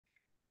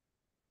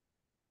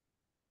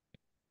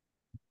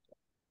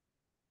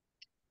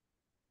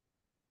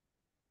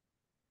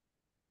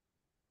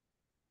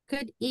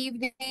Good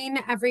evening,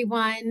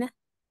 everyone.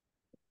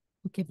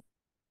 Okay.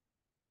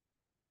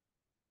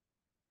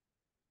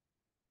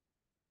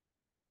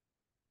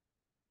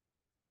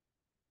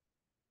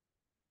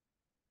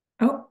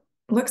 Oh,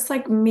 looks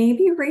like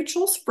maybe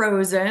Rachel's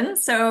frozen,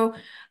 so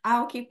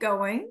I'll keep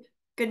going.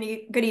 Good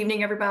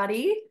evening,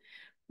 everybody.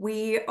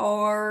 We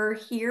are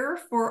here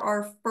for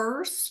our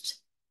first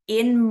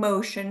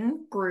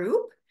InMotion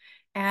group,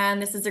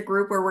 and this is a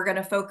group where we're going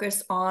to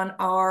focus on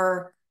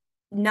our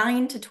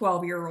 9 to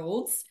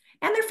 12-year-olds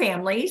and their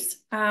families.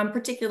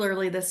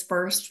 Particularly this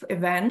first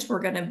event,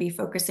 we're going to be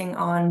focusing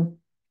on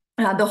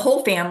the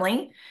whole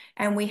family,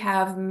 and we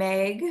have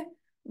Meg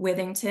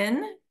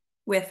Withington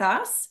with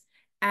us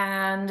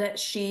and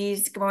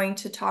she's going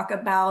to talk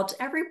about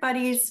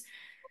everybody's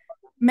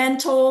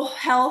mental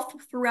health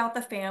throughout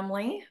the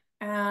family.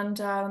 And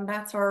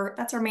that's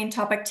our main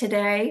topic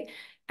today.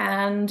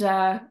 And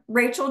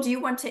Rachel, do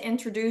you want to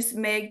introduce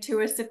Meg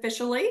to us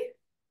officially?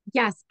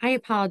 Yes, I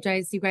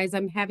apologize, you guys.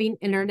 I'm having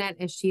internet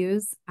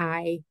issues.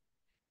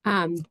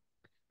 Um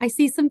I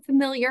see some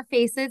familiar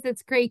faces.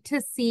 It's great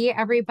to see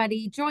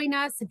everybody join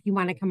us. If you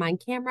want to come on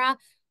camera,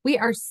 we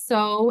are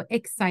so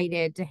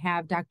excited to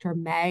have Dr.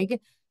 Meg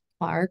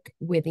Clark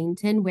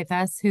Withington with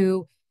us,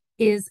 who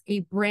is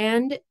a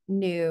brand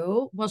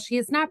new, well, she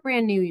is not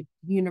brand new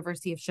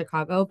University of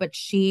Chicago, but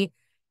she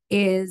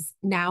is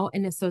now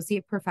an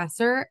associate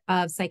professor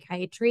of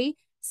psychiatry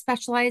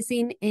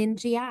specializing in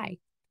GI.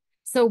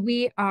 So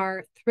we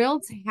are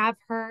thrilled to have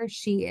her.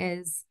 She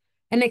is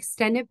an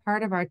extended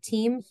part of our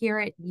team here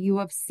at U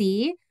of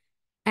C.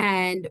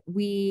 And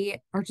we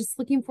are just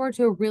looking forward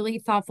to a really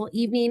thoughtful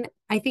evening.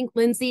 I think,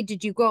 Lindsay,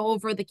 did you go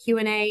over the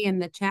Q&A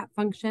and the chat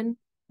function?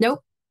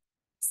 Nope.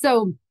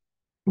 So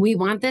we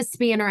want this to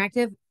be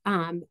interactive.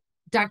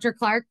 Dr.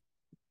 Clark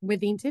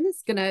Withington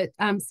is going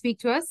to speak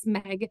to us.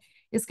 Meg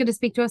is going to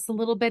speak to us a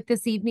little bit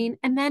this evening.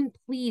 And then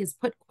please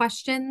put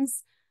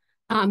questions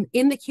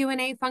in the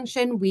Q&A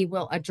function. We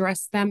will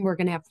address them. We're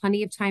going to have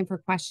plenty of time for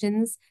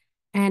questions.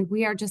 And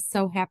we are just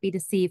so happy to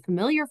see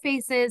familiar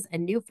faces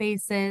and new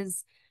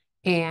faces.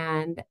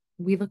 And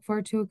we look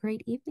forward to a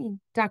great evening.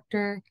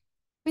 Dr.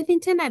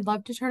 Withington, I'd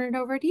love to turn it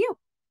over to you.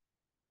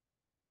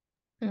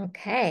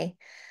 Okay,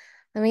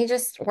 let me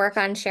just work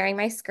on sharing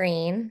my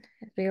screen.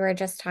 We were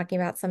just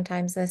talking about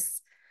sometimes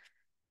this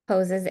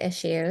poses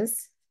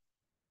issues.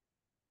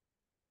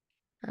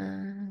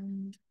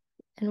 Um,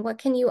 and what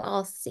can you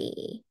all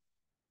see?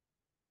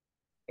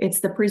 It's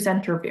the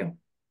presenter view.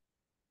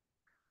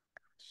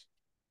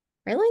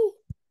 Really?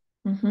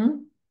 Mm-hmm.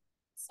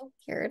 So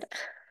weird.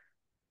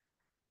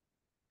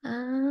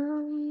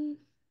 Um,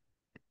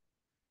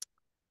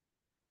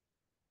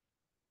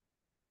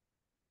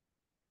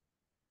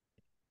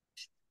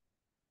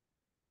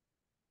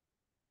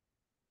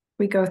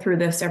 We go through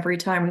this every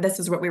time. This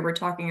is what we were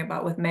talking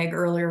about with Meg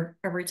earlier.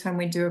 Every time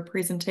we do a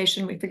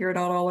presentation, we figure it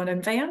out all in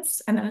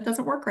advance, and then it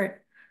doesn't work right.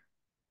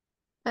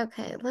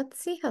 okay, let's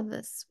see how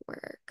this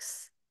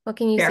works. What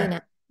can you see now?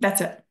 There, that's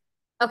it.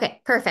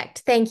 Okay, perfect.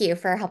 Thank you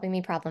for helping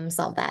me problem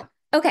solve that.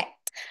 Okay.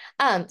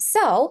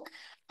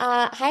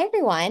 Hi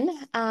everyone.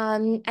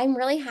 I'm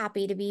really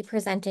happy to be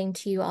presenting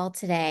to you all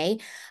today.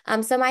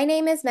 So my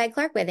name is Meg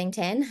Clark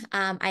Withington.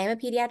 I am a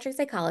pediatric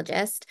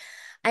psychologist.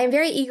 I am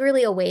very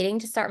eagerly awaiting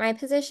to start my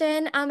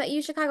position at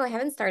U Chicago. I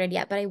haven't started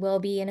yet, but I will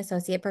be an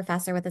associate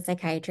professor with the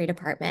psychiatry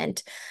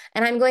department.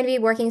 And I'm going to be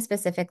working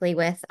specifically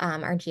with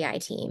our GI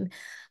team.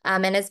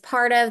 And as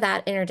part of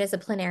that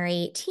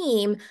interdisciplinary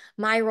team,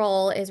 my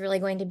role is really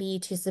going to be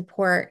to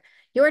support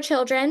your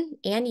children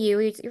and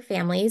your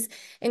families,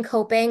 in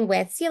coping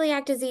with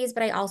celiac disease,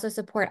 but I also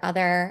support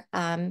other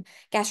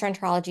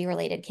gastroenterology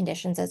related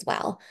conditions as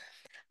well.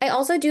 I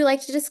also do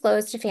like to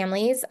disclose to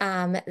families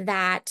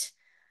that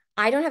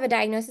I don't have a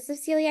diagnosis of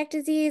celiac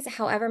disease.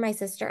 However, my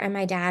sister and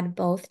my dad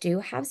both do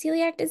have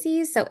celiac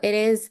disease. So it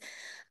is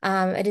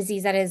a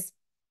disease that is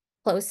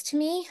close to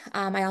me.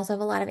 I also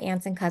have a lot of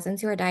aunts and cousins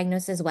who are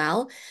diagnosed as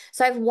well.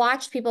 So I've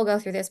watched people go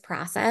through this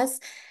process,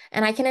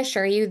 and I can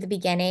assure you the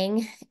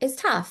beginning is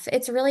tough.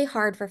 It's really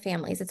hard for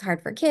families. It's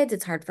hard for kids.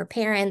 It's hard for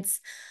parents.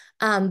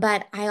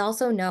 But I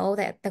also know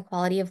that the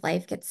quality of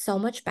life gets so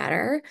much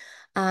better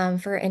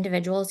for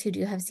individuals who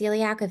do have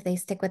celiac if they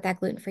stick with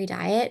that gluten-free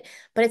diet.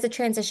 But it's a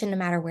transition no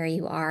matter where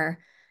you are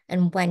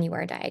and when you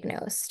are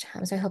diagnosed.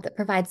 So I hope that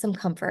provides some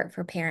comfort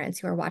for parents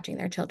who are watching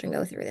their children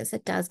go through this.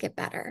 It does get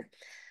better.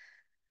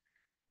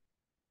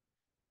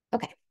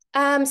 Okay.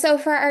 So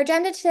for our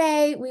agenda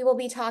today, we will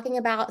be talking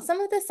about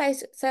some of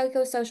the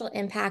psychosocial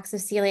impacts of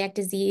celiac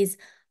disease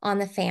on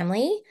the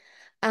family.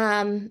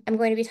 I'm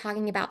going to be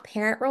talking about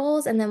parent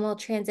roles, and then we'll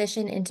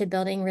transition into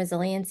building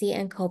resiliency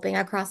and coping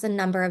across a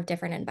number of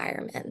different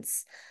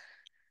environments.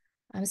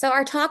 So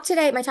my talk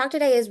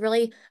today is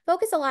really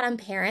focused a lot on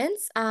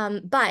parents.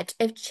 But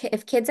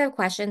if kids have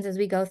questions as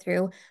we go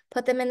through,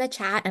 put them in the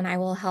chat, and I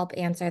will help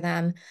answer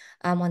them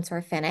once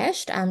we're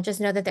finished.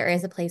 Just know that there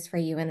is a place for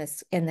you in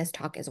this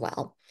talk as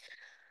well.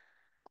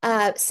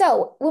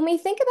 So when we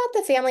think about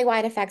the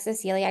family-wide effects of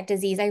celiac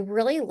disease, I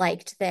really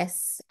liked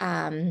this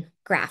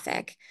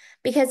graphic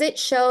because it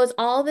shows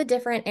all the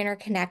different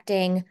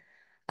interconnecting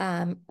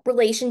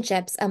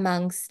relationships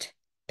amongst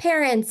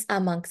parents,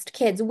 amongst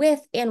kids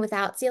with and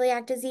without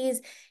celiac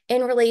disease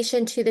in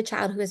relation to the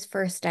child who is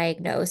first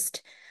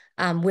diagnosed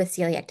with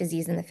celiac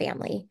disease in the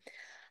family.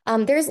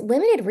 There's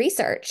limited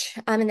research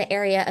in the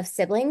area of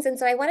siblings, and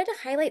so I wanted to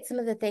highlight some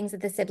of the things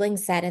that the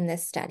siblings said in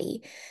this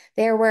study.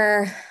 There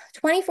were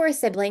 24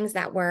 siblings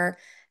that were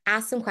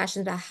asked some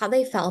questions about how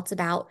they felt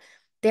about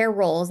their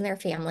roles in their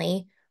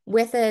family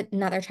with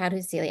another child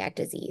who's celiac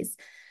disease.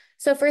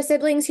 So for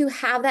siblings who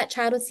have that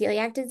child with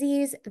celiac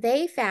disease,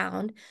 they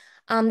found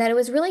that it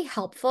was really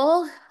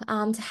helpful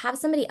to have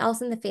somebody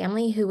else in the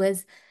family who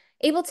was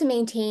able to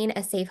maintain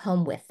a safe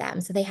home with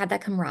them. So they had that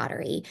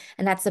camaraderie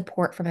and that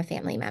support from a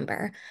family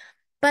member.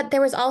 But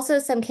there was also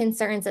some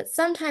concerns that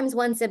sometimes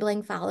one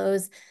sibling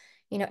follows,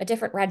 a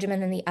different regimen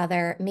than the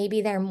other.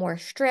 Maybe they're more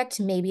strict,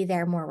 maybe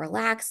they're more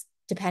relaxed,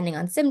 depending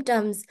on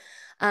symptoms.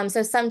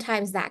 So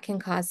sometimes that can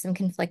cause some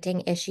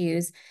conflicting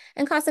issues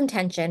and cause some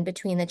tension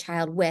between the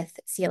child with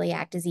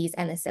celiac disease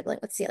and the sibling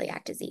with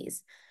celiac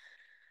disease.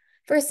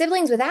 For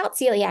siblings without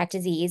celiac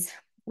disease,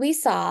 we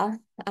saw,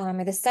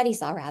 or the study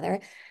saw rather,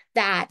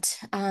 that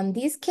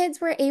these kids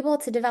were able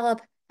to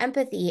develop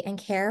empathy and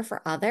care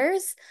for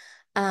others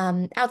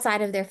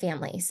outside of their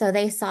family. So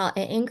they saw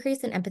an increase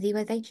in empathy,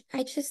 but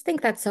I just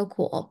think that's so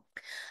cool.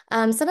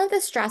 Some of the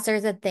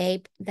stressors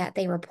that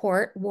they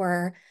report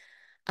were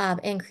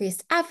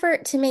increased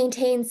effort to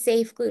maintain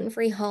safe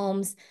gluten-free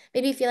homes,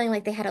 maybe feeling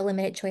like they had a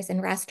limited choice in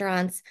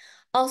restaurants,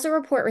 also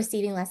report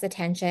receiving less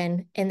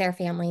attention in their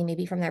family,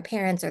 maybe from their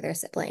parents or their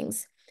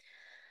siblings.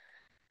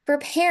 For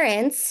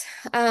parents,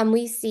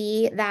 we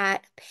see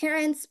that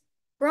parents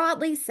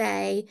broadly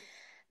say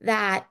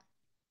that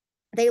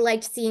they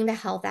liked seeing the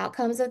health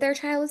outcomes of their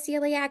child with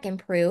celiac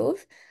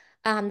improve.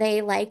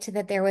 They liked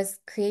that there was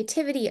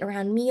creativity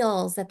around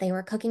meals, that they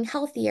were cooking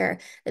healthier,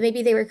 that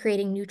maybe they were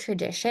creating new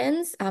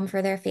traditions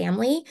for their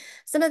family.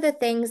 Some of the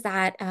things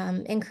that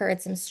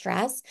incurred some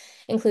stress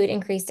include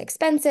increased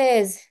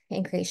expenses,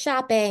 increased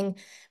shopping,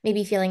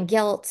 maybe feeling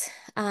guilt.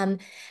 And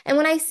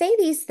when I say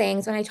these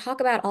things, when I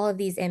talk about all of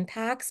these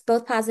impacts,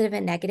 both positive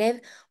and negative,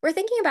 we're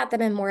thinking about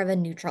them in more of a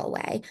neutral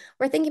way.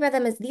 We're thinking about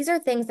them as these are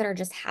things that are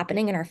just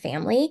happening in our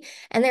family,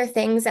 and they're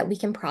things that we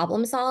can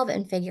problem solve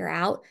and figure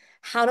out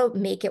how to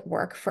make it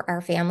work for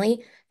our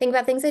family. Think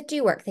about things that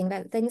do work, think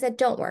about things that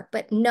don't work,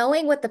 but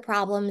knowing what the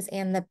problems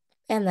and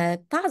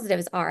the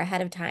positives are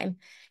ahead of time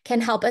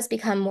can help us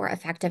become more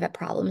effective at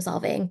problem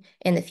solving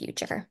in the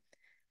future.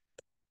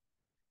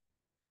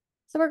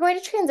 So we're going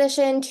to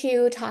transition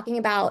to talking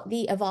about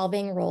the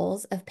evolving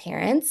roles of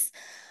parents.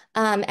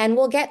 And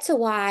we'll get to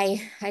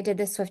why I did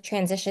this swift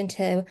transition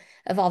to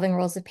evolving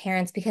roles of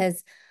parents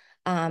because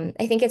I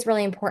think it's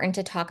really important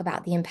to talk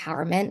about the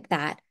empowerment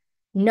that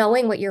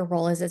knowing what your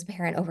role is as a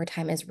parent over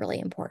time is really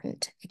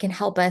important. It can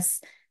help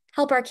us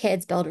help our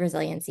kids build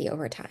resiliency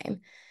over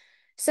time.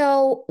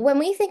 So when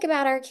we think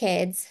about our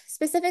kids,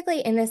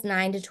 specifically in this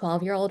 9 to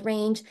 12-year-old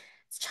range,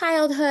 it's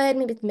childhood,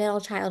 maybe it's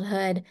middle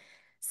childhood.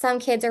 Some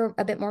kids are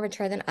a bit more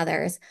mature than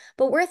others,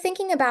 but we're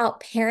thinking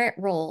about parent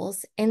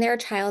roles in their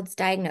child's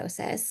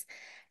diagnosis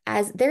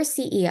as their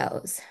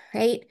CEOs,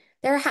 right?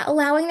 They're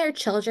allowing their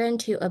children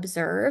to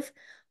observe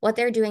what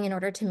they're doing in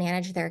order to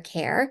manage their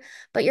care,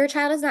 but your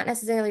child is not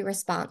necessarily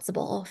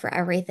responsible for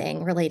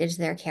everything related to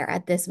their care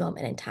at this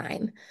moment in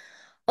time.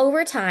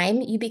 Over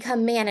time, you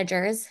become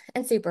managers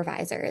and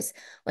supervisors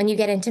when you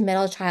get into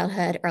middle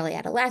childhood, early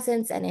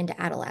adolescence, and into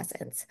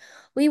adolescence.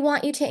 We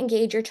want you to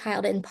engage your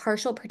child in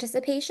partial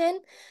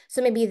participation.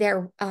 So maybe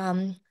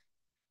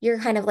you're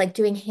kind of like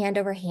doing hand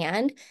over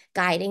hand,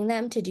 guiding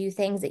them to do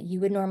things that you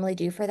would normally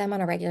do for them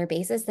on a regular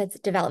basis that's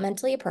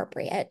developmentally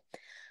appropriate.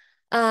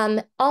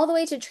 All the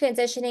way to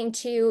transitioning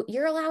to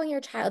you're allowing your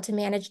child to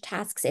manage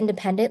tasks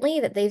independently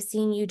that they've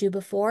seen you do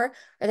before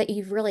or that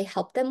you've really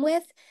helped them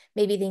with.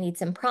 Maybe they need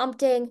some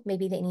prompting,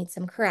 maybe they need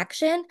some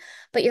correction,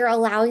 but you're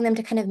allowing them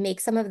to kind of make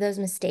some of those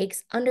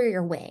mistakes under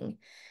your wing.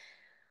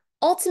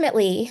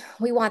 Ultimately,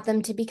 we want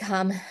them to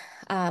become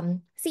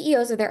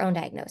CEOs of their own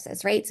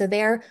diagnosis, right? So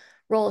their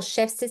role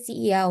shifts to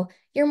CEO.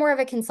 You're more of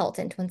a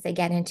consultant once they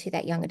get into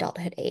that young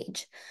adulthood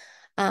age.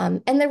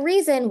 And the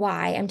reason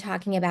why I'm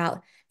talking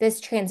about this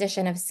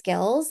transition of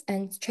skills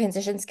and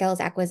transition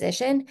skills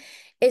acquisition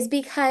is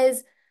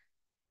because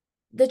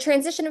the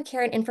transition of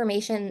care and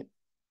information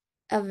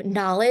of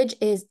knowledge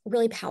is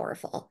really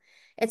powerful.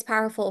 It's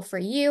powerful for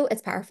you,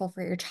 it's powerful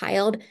for your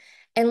child.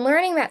 And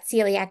learning about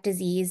celiac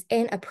disease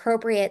in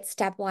appropriate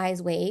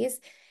stepwise ways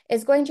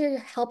is going to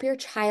help your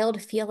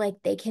child feel like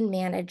they can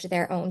manage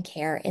their own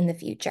care in the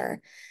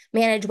future.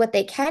 Manage what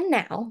they can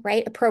now,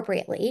 right,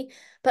 appropriately,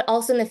 but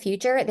also in the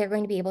future, they're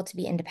going to be able to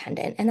be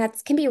independent. And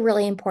that can be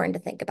really important to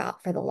think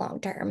about for the long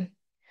term.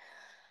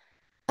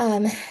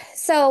 Um,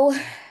 so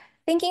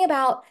thinking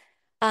about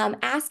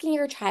asking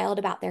your child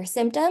about their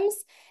symptoms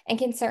and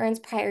concerns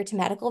prior to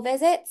medical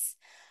visits.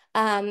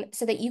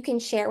 so that you can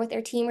share with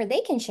their team or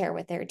they can share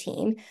with their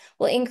team,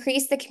 will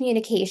increase the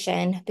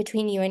communication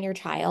between you and your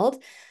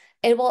child.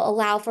 It will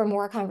allow for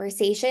more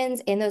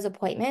conversations in those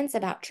appointments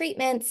about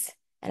treatments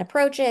and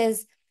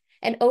approaches.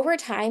 And over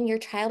time, your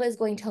child is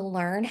going to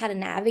learn how to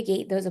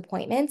navigate those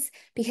appointments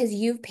because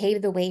you've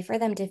paved the way for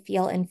them to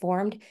feel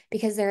informed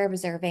because they're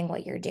observing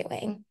what you're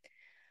doing.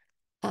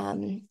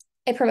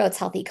 It promotes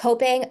healthy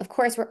coping. Of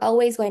course, we're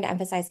always going to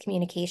emphasize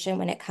communication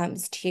when it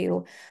comes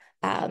to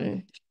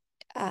um,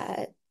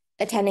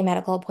 attending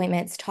medical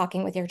appointments,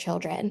 talking with your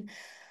children.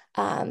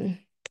 And,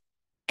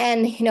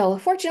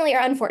 fortunately or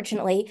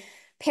unfortunately,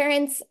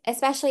 parents,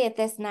 especially at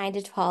this 9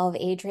 to 12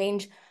 age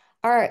range,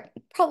 are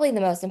probably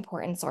the most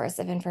important source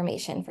of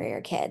information for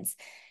your kids.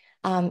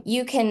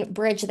 You can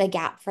bridge the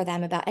gap for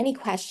them about any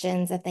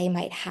questions that they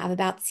might have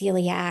about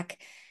celiac.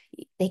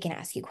 They can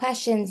ask you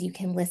questions, you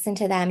can listen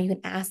to them, you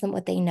can ask them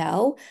what they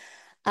know.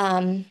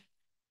 And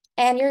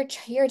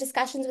your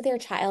discussions with your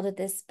child at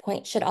this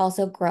point should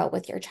also grow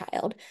with your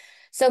child.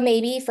 So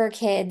maybe for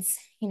kids,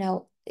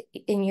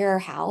 in your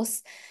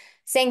house,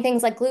 saying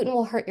things like gluten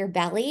will hurt your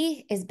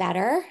belly is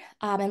better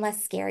and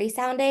less scary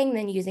sounding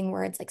than using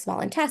words like small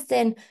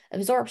intestine,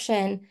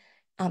 absorption,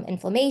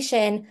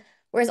 inflammation,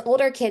 whereas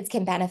older kids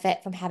can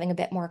benefit from having a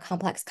bit more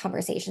complex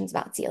conversations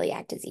about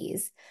celiac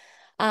disease.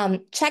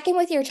 Checking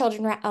with your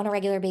children on a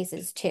regular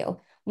basis too.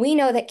 We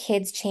know that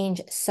kids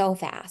change so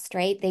fast,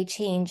 right? They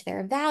change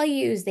their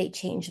values, they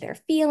change their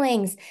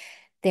feelings.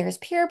 There's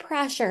peer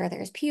pressure,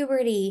 there's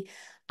puberty.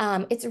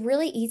 It's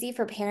really easy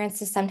for parents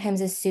to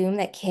sometimes assume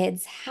that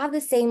kids have the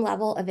same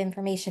level of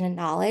information and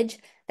knowledge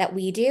that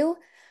we do.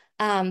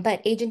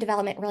 But age and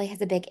development really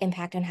has a big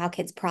impact on how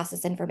kids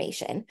process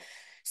information.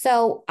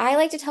 So I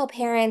like to tell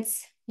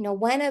parents,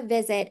 when a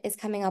visit is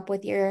coming up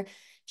with your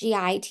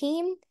GI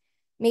team,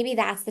 maybe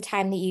that's the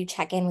time that you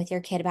check in with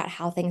your kid about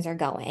how things are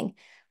going.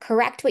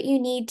 Correct what you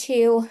need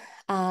to,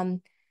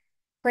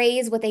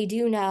 praise what they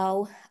do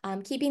know.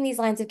 Keeping these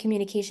lines of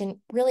communication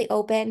really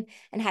open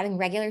and having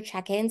regular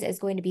check-ins is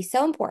going to be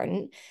so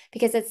important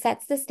because it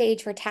sets the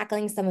stage for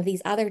tackling some of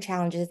these other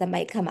challenges that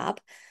might come up,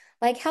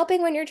 like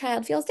helping when your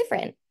child feels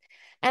different.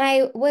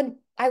 And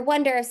I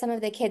wonder if some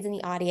of the kids in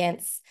the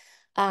audience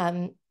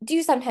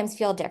do sometimes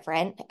feel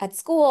different at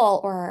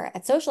school or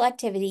at social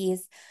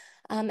activities.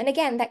 And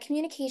again, that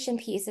communication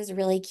piece is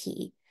really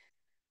key.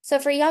 So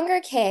for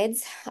younger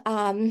kids,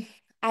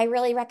 I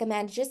really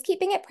recommend just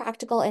keeping it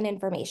practical and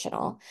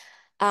informational.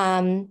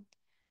 Um,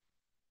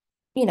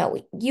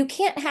 you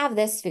can't have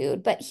this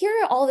food, but here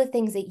are all the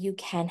things that you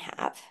can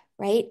have,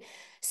 right?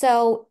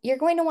 So you're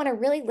going to want to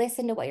really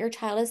listen to what your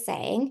child is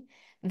saying,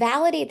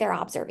 validate their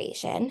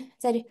observation,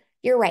 said,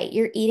 you're right,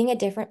 you're eating a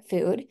different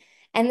food,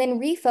 and then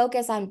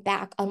refocus on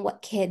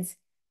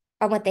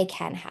what they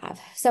can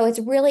have. So it's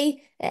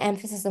really an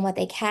emphasis on what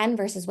they can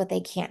versus what they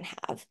can't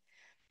have.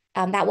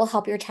 That will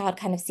help your child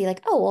kind of see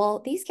like, oh,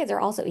 well, these kids are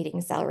also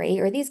eating celery,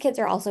 or these kids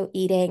are also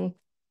eating,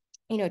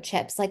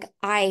 chips. Like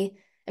I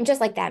am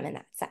just like them in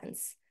that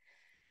sense.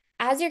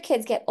 As your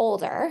kids get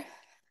older,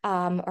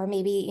 or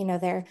maybe,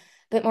 they're a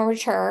bit more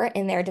mature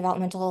in their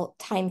developmental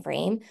time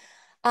frame,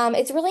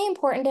 it's really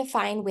important to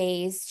find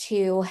ways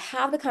to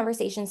have the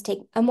conversations take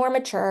a more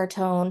mature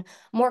tone,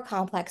 more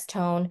complex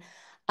tone.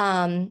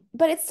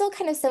 But it's still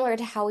kind of similar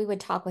to how we would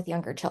talk with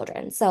younger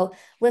children. So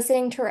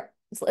listening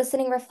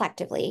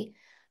reflectively,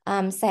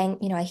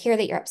 saying, I hear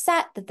that you're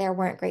upset that there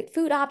weren't great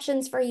food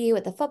options for you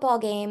at the football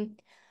game,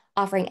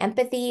 offering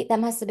empathy. That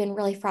must have been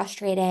really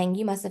frustrating.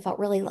 You might have felt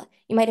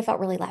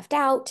really left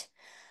out.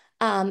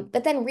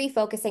 But then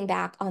refocusing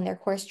back on their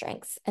core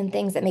strengths and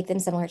things that make them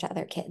similar to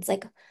other kids.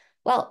 Like,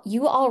 well,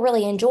 you all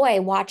really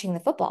enjoy watching the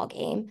football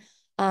game,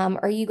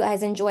 or you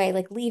guys enjoy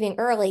like leaving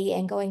early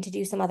and going to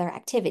do some other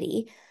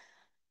activity.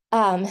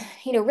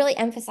 Really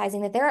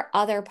emphasizing that there are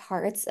other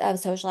parts of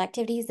social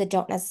activities that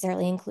don't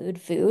necessarily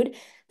include food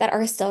that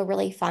are still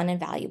really fun and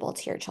valuable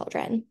to your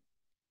children.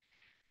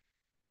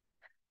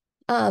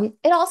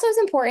 It also is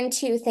important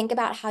to think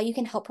about how you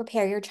can help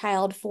prepare your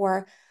child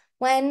for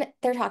when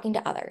they're talking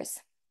to others.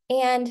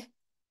 And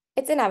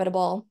it's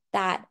inevitable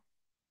that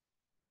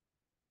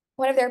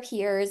one of their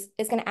peers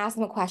is going to ask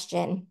them a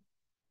question,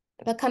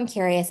 become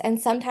curious,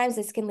 and sometimes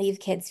this can leave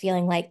kids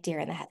feeling like deer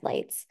in the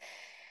headlights.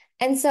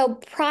 And so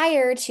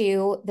prior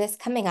to this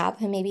coming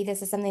up, and maybe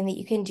this is something that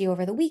you can do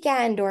over the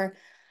weekend or,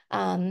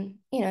 in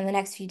the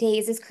next few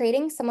days, is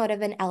creating somewhat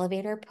of an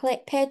elevator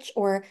pitch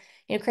or,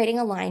 creating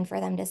a line for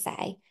them to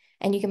say.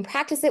 And you can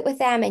practice it with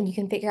them and you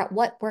can figure out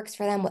what works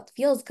for them, what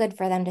feels good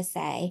for them to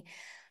say.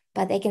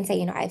 But they can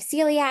say, I have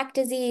celiac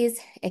disease.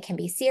 It can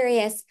be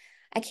serious.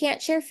 I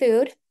can't share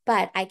food,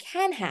 but I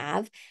can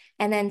have,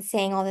 and then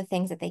saying all the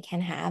things that they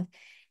can have.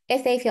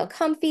 If they feel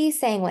comfy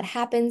saying what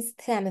happens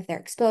to them if they're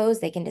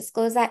exposed, they can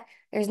disclose that.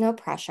 There's no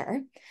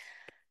pressure.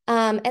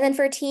 And then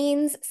for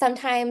teens,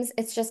 sometimes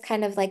it's just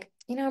kind of like,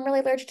 I'm really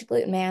allergic to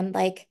gluten, man.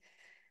 Like,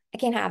 I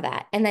can't have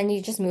that. And then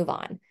you just move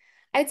on.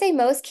 I would say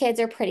most kids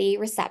are pretty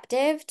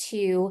receptive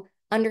to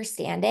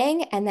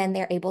understanding, and then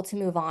they're able to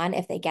move on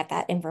if they get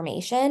that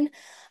information.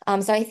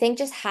 So I think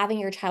just having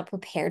your child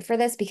prepared for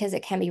this, because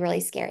it can be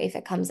really scary if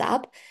it comes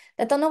up,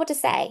 that they'll know what to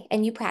say,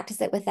 and you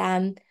practice it with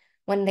them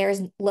when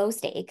there's low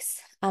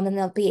stakes, and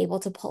they'll be able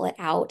to pull it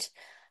out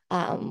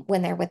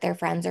when they're with their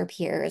friends or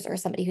peers or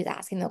somebody who's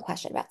asking them a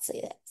question about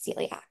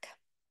celiac.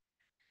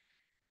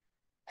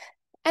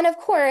 And of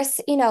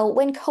course,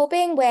 when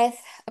coping with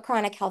a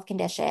chronic health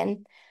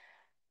condition,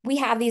 we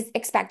have these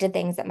expected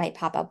things that might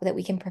pop up that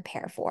we can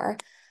prepare for.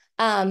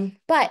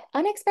 But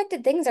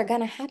unexpected things are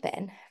going to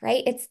happen,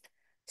 right? It's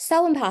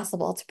so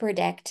impossible to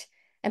predict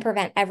and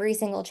prevent every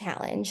single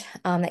challenge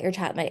that your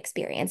child might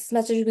experience, as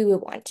much as we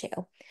would want to.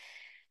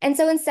 And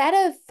so instead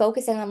of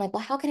focusing on like,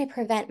 well, how can I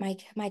prevent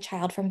my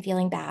child from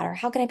feeling bad, or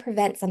how can I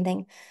prevent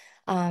something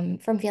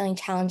from feeling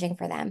challenging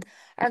for them,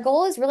 our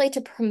goal is really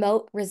to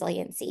promote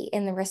resiliency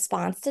in the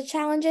response to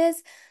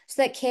challenges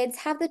so that kids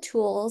have the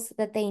tools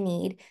that they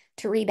need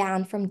to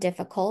rebound from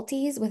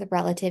difficulties with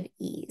relative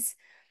ease.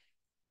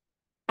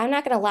 I'm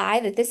not going to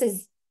lie that this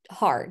is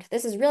hard.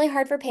 This is really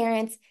hard for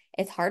parents.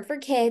 It's hard for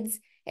kids.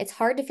 It's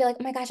hard to feel like,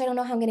 oh my gosh, I don't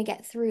know how I'm going to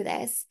get through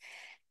this.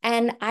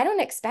 And I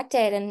don't expect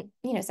it, and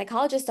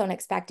psychologists don't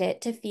expect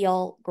it to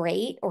feel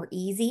great or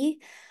easy.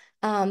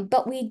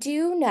 But we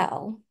do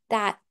know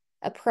that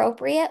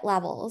appropriate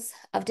levels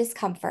of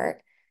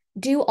discomfort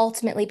do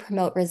ultimately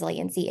promote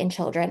resiliency in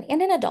children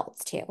and in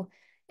adults too,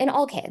 in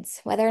all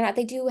kids, whether or not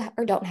they do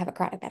or don't have a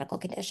chronic medical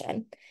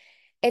condition.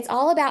 It's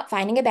all about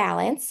finding a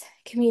balance,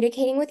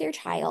 communicating with your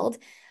child,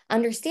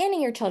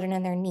 understanding your children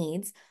and their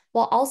needs,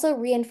 while also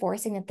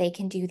reinforcing that they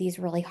can do these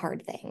really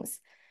hard things.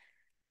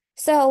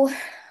 So,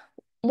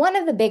 one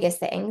of the biggest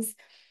things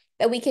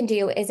that we can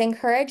do is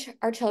encourage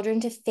our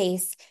children to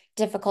face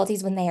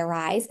difficulties when they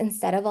arise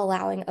instead of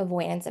allowing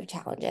avoidance of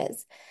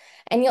challenges.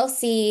 And you'll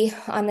see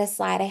on this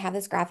slide, I have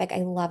this graphic.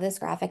 I love this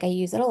graphic. I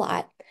use it a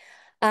lot,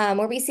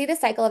 where we see the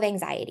cycle of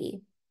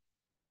anxiety.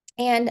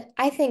 And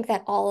I think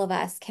that all of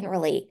us can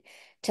relate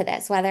to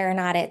this, whether or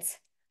not it's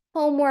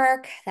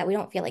homework that we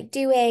don't feel like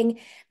doing.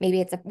 Maybe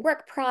it's a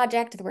work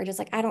project that we're just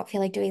like, I don't feel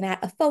like doing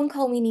that. A phone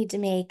call we need to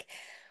make.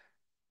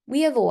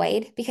 We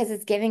avoid because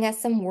it's giving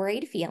us some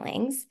worried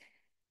feelings.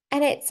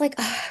 And it's like,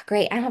 oh,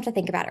 great, I don't have to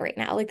think about it right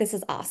now. Like, this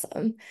is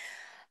awesome.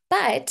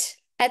 But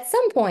at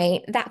some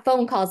point, that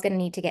phone call is going to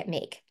need to get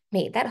made.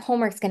 That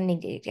homework's going to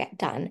need to get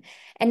done.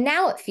 And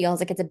now it feels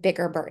like it's a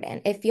bigger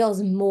burden. It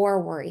feels more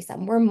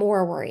worrisome. We're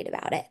more worried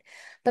about it.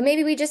 But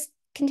maybe we just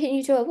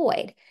continue to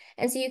avoid.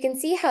 And so you can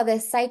see how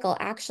this cycle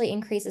actually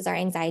increases our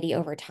anxiety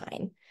over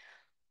time.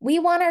 We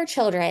want our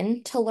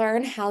children to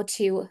learn how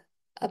to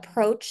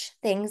approach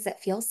things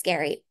that feel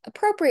scary,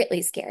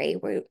 appropriately scary.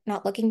 We're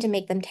not looking to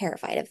make them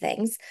terrified of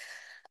things,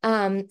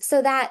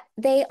 so that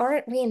they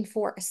aren't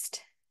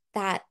reinforced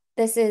that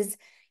this is,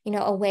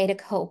 a way to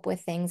cope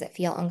with things that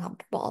feel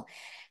uncomfortable.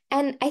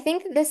 And I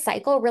think that this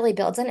cycle really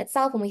builds on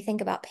itself when we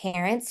think about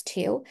parents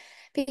too,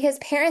 because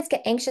parents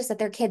get anxious that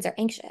their kids are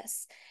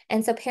anxious.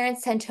 And so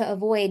parents tend to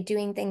avoid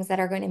doing things that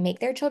are going to make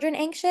their children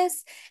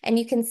anxious. And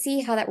you can see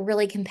how that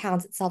really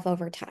compounds itself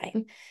over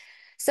time.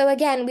 So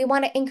again, we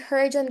want to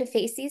encourage them to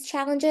face these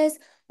challenges.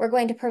 We're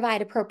going to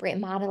provide appropriate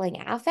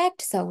modeling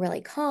affect, so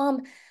really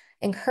calm,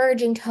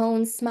 encouraging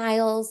tones,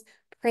 smiles,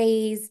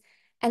 praise,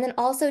 and then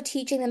also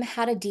teaching them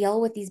how to deal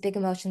with these big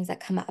emotions that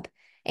come up.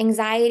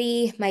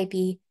 Anxiety might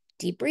be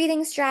deep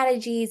breathing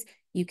strategies.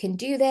 You can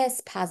do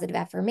this, positive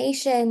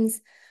affirmations,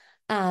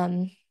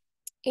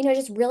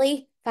 just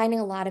really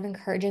finding a lot of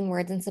encouraging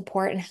words and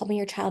support and helping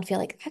your child feel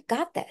like, I've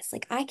got this,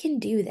 like I can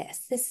do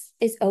this. This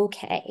is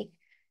okay.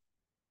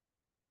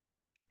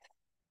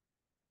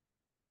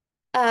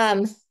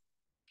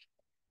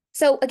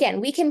 So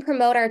again, we can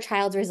promote our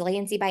child's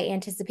resiliency by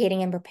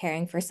anticipating and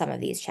preparing for some of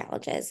these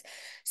challenges.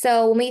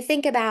 So when we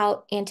think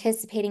about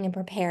anticipating and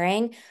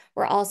preparing,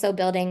 we're also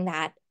building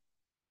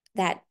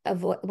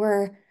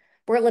we're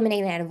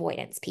eliminating that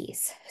avoidance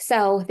piece.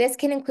 So this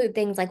can include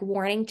things like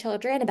warning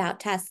children about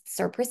tests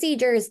or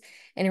procedures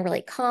in a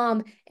really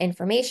calm,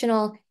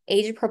 informational,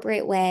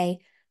 age-appropriate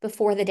way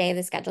before the day of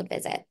the scheduled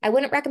visit. I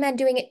wouldn't recommend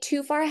doing it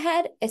too far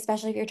ahead,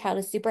 especially if your child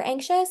is super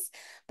anxious,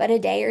 but a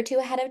day or two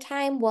ahead of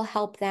time will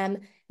help them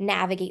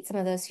navigate some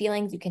of those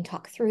feelings. You can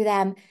talk through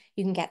them,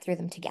 you can get through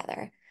them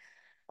together.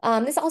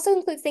 This also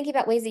includes thinking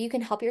about ways that you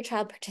can help your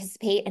child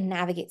participate and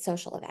navigate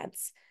social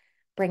events.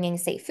 Bringing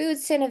safe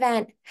foods to an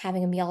event,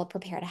 having a meal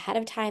prepared ahead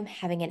of time,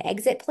 having an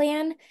exit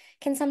plan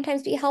can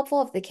sometimes be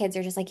helpful if the kids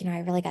are just like, I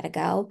really got to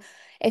go.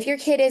 If your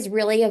kid is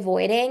really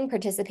avoiding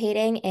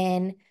participating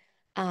in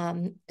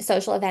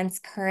social events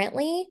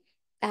currently,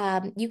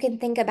 you can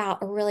think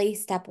about a really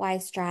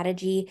stepwise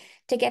strategy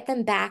to get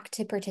them back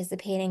to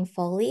participating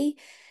fully,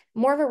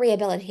 more of a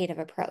rehabilitative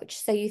approach.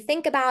 So you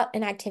think about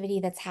an activity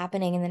that's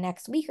happening in the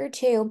next week or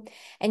two,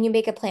 and you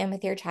make a plan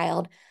with your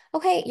child.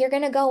 Okay, you're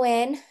going to go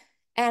in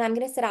and I'm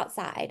going to sit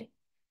outside.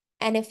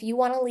 And if you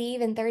want to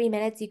leave in 30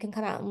 minutes, you can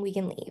come out and we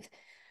can leave.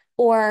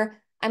 Or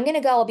I'm going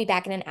to go, I'll be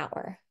back in an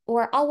hour.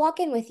 Or I'll walk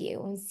in with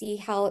you and see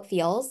how it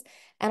feels.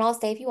 And I'll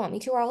stay if you want me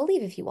to, or I'll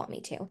leave if you want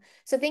me to.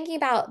 So thinking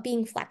about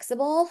being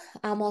flexible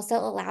while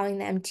still allowing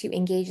them to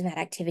engage in that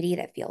activity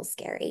that feels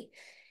scary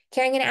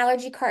Carrying an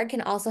allergy card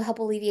can also help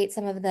alleviate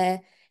some of the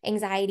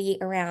anxiety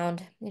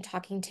around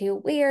talking to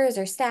weirs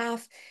or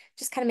staff.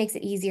 Just kind of makes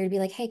it easier to be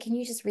like, hey, can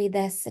you just read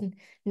this and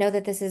know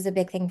that this is a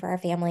big thing for our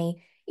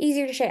family?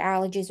 Easier to share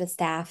allergies with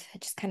staff.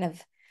 It just kind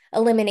of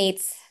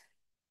eliminates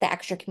the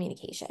extra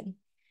communication.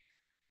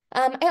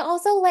 I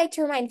also like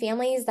to remind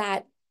families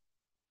that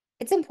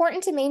it's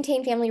important to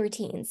maintain family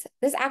routines.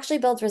 This actually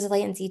builds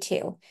resiliency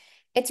too.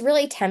 It's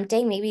really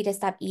tempting maybe to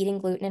stop eating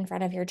gluten in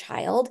front of your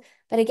child,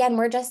 but again,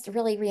 we're just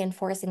really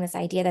reinforcing this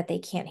idea that they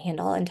can't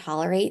handle and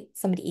tolerate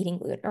somebody eating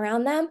gluten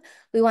around them.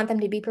 We want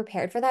them to be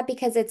prepared for that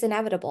because it's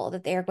inevitable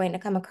that they are going to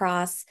come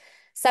across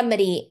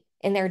somebody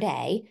in their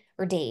day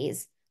or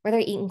days where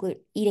they're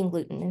eating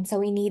gluten. And so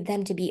we need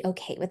them to be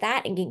okay with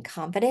that and gain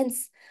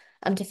confidence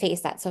to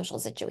face that social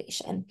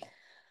situation.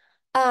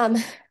 Um,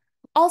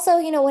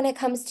 Also, when it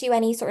comes to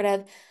any sort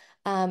of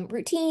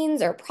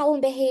routines or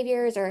problem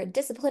behaviors or a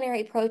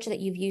disciplinary approach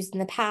that you've used in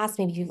the past,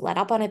 maybe you've let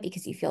up on it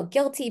because you feel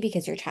guilty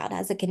because your child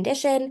has a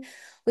condition,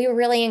 we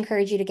really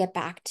encourage you to get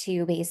back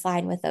to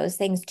baseline with those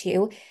things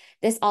too.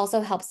 This also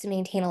helps to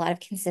maintain a lot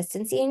of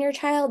consistency in your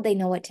child. They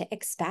know what to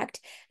expect,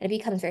 and it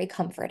becomes very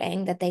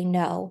comforting that they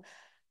know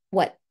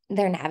what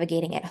they're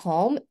navigating at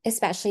home,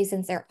 especially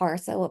since there are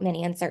so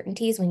many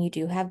uncertainties when you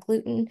do have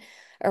gluten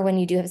or when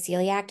you do have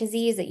celiac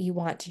disease that you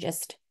want to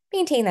just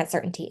maintain that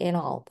certainty in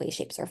all ways,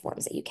 shapes, or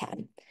forms that you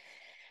can.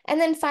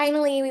 And then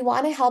finally, we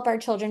want to help our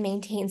children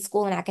maintain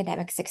school and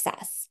academic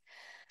success.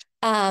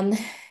 Um,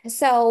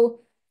 so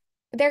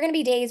there are going to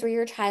be days where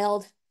you'll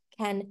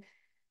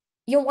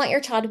want your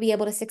child to be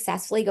able to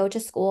successfully go to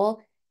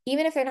school,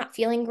 even if they're not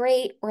feeling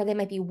great or they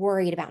might be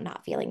worried about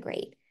not feeling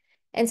great.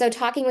 And so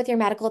talking with your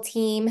medical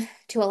team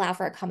to allow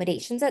for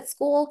accommodations at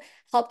school,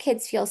 help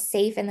kids feel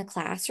safe in the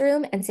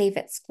classroom and safe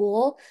at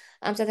school,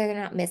 so that they're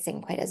not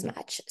missing quite as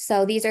much.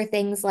 So these are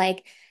things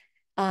like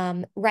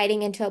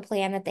writing into a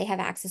plan that they have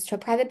access to a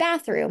private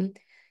bathroom,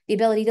 the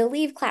ability to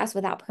leave class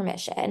without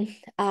permission.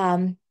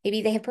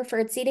 Maybe they have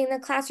preferred seating in the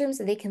classroom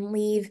so they can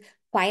leave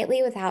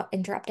quietly without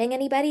interrupting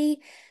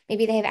anybody.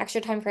 Maybe they have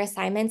extra time for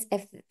assignments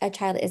if a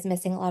child is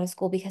missing a lot of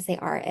school because they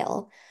are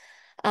ill.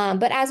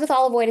 But as with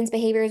all avoidance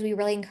behaviors, we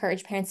really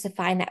encourage parents to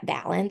find that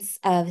balance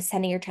of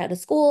sending your child to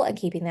school and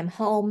keeping them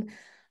home.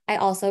 I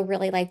also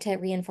really like to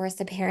reinforce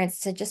to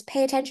parents to just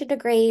pay attention to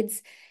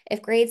grades.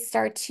 If grades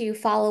start to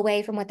fall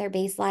away from what their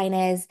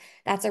baseline is,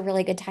 that's a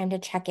really good time to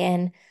check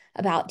in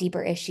about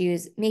deeper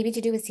issues, maybe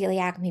to do with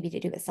celiac, maybe to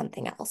do with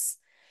something else.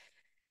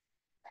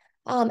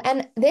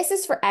 And this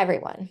is for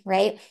everyone,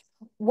 right?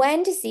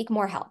 When to seek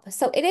more help.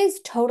 So it is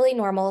totally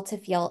normal to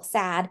feel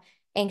sad,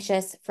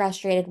 anxious,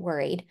 frustrated,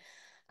 worried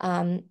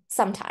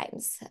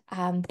sometimes.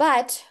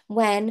 But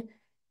when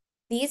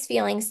these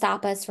feelings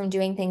stop us from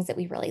doing things that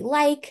we really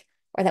like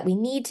or that we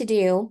need to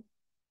do,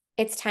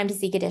 it's time to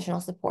seek additional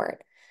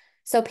support.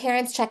 So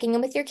parents checking in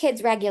with your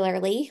kids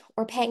regularly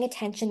or paying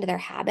attention to their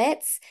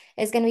habits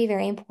is going to be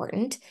very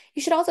important.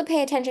 You should also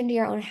pay attention to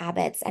your own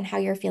habits and how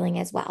you're feeling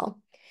as well.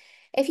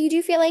 If you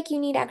do feel like you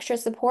need extra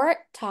support,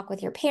 talk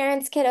with your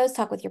parents, kiddos,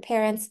 talk with your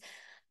parents.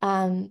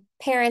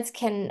 Parents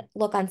can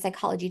look on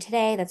Psychology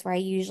Today. That's where I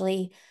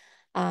usually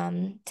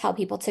tell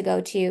people to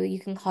go to. You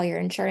can call your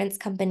insurance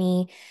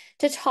company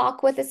to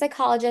talk with a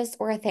psychologist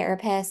or a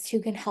therapist who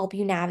can help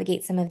you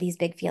navigate some of these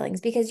big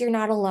feelings because you're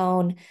not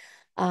alone.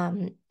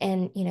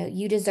 And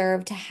you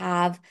deserve to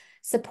have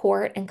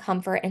support and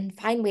comfort and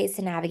find ways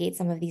to navigate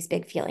some of these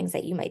big feelings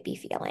that you might be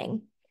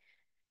feeling.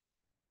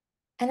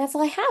 And that's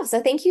all I have.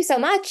 So thank you so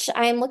much.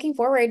 I'm looking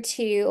forward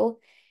to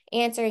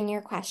answering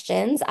your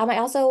questions.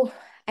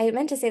 I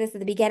meant to say this at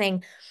the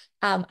beginning.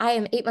 I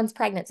am 8 months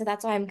pregnant, so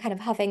that's why I'm kind of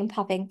huffing and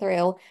puffing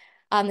through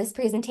this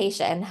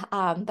presentation.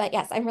 But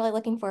yes, I'm really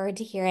looking forward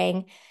to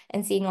hearing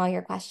and seeing all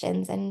your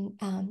questions. And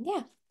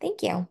yeah,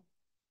 thank you.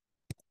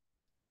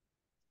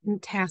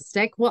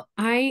 Fantastic. Well,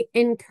 I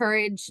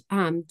encourage,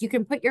 you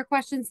can put your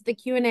questions in the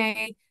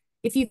Q&A.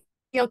 If you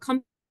feel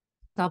comfortable,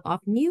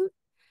 off mute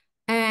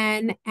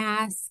and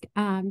ask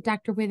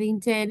Dr.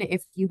 Withington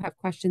if you have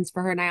questions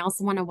for her. And I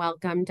also want to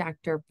welcome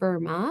Dr.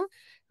 Verma,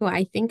 who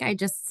I think I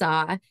just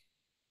saw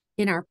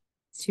in our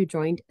who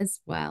joined as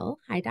well.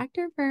 Hi,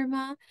 Dr.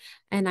 Verma.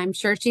 And I'm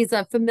sure she's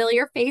a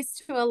familiar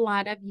face to a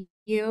lot of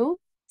you.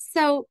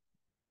 So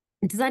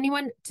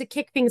to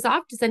kick things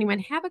off, does anyone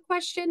have a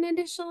question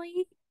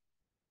initially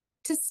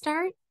to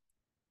start?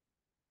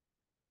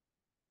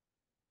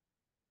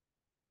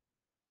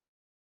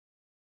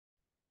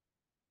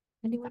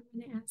 Anyone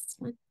want to ask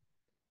one?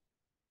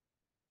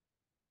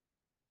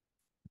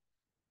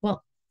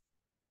 Well,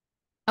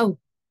 oh,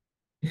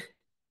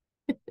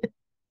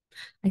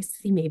 I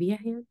see maybe a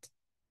hand.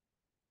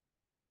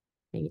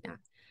 Maybe not.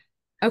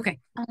 Okay.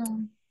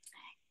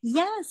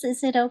 Yes,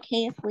 is it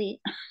okay if we,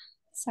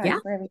 sorry, Yeah.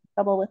 we're having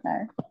trouble with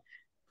our,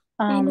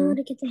 I know how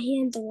to get the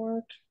hand to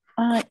work.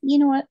 you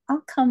know what,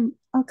 I'll come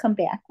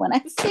back when I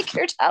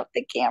figured out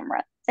the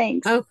camera.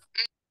 Thanks. Oh,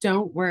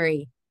 don't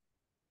worry.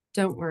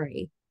 Don't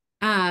worry.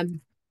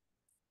 So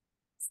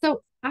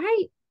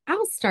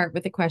I'll start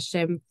with a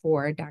question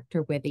for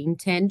Dr.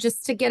 Withington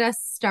just to get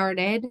us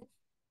started.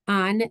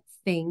 on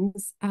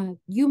things.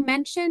 You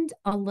mentioned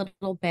a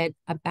little bit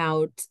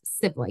about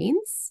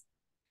siblings.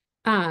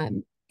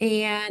 And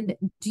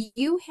do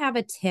you have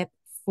a tip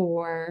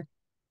for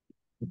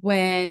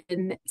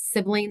when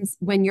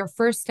you're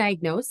first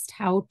diagnosed,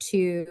 how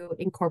to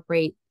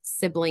incorporate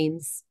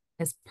siblings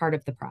as part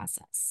of the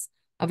process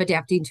of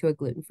adapting to a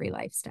gluten-free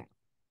lifestyle?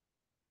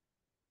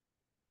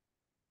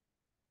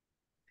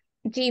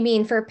 Do you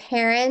mean for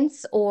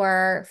parents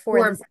or for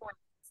Or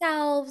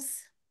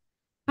themselves?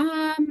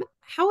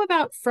 how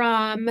about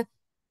from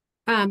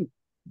um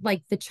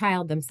like the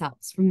child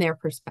themselves, from their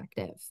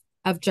perspective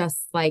of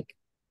just like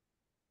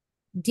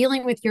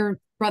dealing with your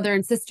brother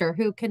and sister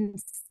who can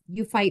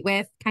you fight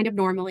with kind of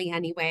normally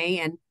anyway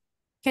and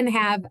can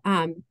have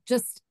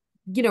just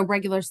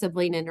regular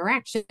sibling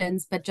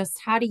interactions, but just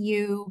how do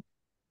you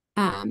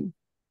um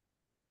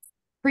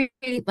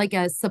create like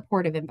a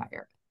supportive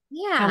environment?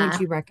 How would Yeah.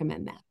 you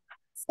recommend that?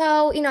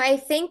 So, I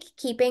think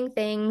keeping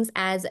things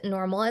as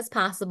normal as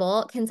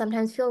possible can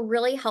sometimes feel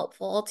really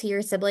helpful to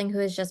your sibling who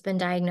has just been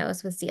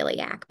diagnosed with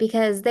celiac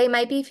because they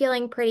might be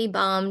feeling pretty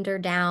bummed or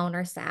down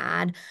or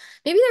sad.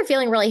 Maybe they're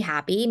feeling really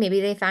happy.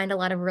 Maybe they find a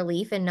lot of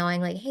relief in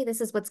knowing, like, hey,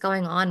 this is what's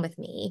going on with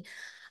me.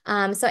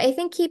 So I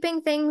think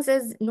keeping things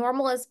as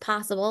normal as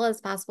possible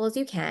as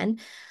you can.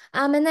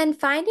 And then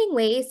finding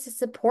ways to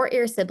support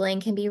your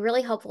sibling can be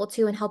really helpful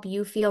too and help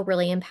you feel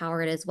really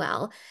empowered as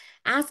well.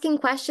 Asking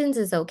questions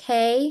is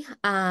okay.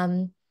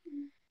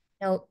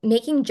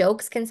 Making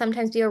jokes can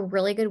sometimes be a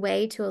really good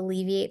way to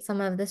alleviate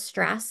some of the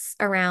stress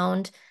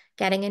around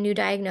getting a new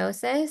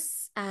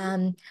diagnosis.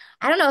 I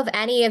don't know if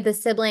any of the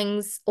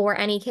siblings or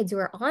any kids who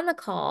are on the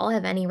call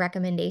have any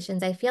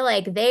recommendations. I feel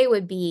like they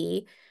would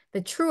be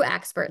the true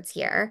experts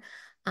here.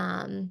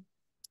 Um,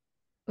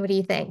 what do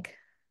you think?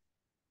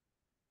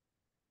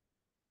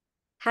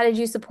 How did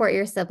you support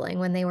your sibling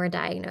when they were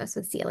diagnosed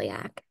with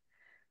celiac?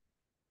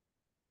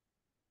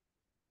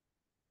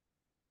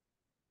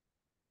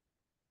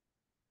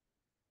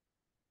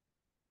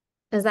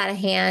 Is that a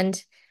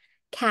hand,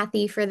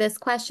 Kathy, for this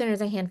question, or is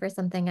a hand for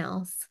something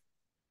else?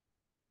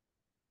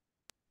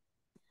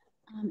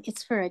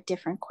 It's for a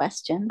different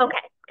question. Okay,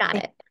 got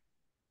it.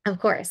 Of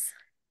course.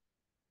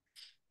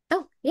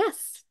 Oh,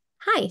 yes.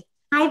 Hi.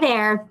 Hi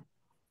there.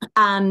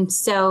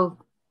 So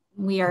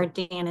we are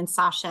Dan and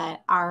Sasha.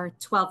 Our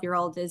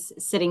 12-year-old is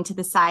sitting to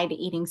the side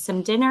eating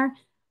some dinner,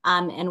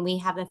 and we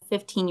have a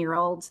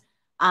 15-year-old.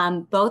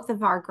 Both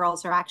of our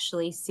girls are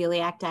actually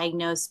celiac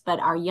diagnosed, but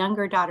our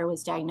younger daughter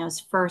was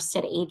diagnosed first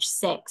at age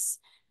 6,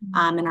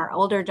 and our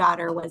older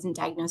daughter wasn't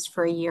diagnosed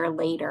for a year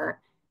later.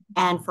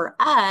 And for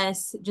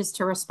us, just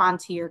to respond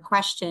to your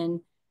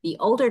question, the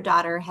older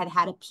daughter had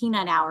had a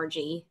peanut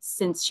allergy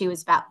since she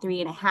was about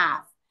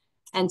 3.5.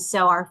 And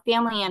so our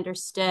family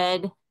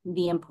understood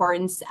the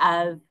importance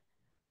of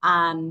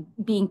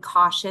being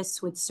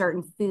cautious with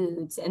certain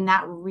foods. And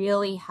that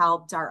really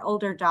helped our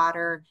older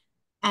daughter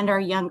and our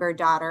younger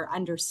daughter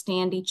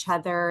understand each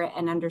other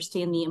and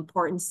understand the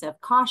importance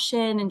of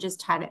caution and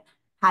just how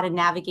to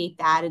navigate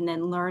that. And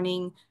then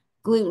learning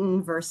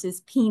gluten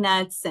versus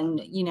peanuts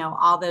and,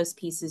 all those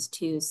pieces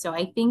too. So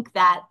I think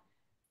that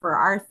for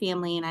our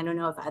family, and I don't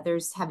know if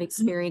others have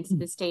experienced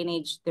this day and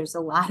age, there's a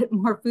lot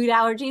more food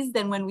allergies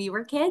than when we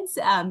were kids.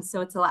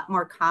 So it's a lot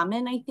more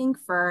common, I think,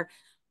 for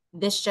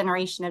this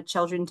generation of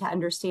children to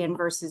understand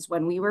versus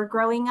when we were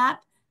growing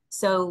up.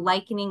 So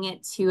likening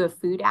it to a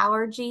food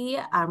allergy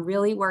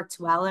really worked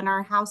well in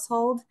our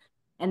household.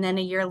 And then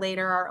a year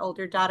later, our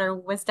older daughter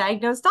was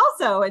diagnosed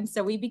also. And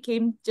so we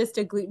became just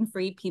a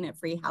gluten-free,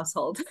 peanut-free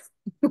household.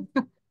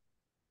 I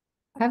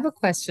have a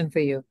question for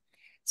you.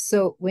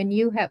 So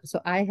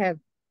I have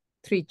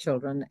 3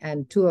 children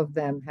and 2 of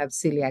them have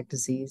celiac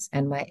disease.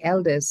 And my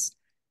eldest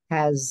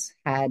has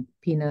had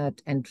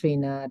peanut and tree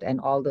nut and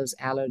all those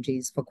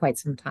allergies for quite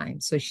some time.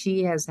 So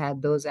she has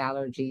had those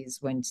allergies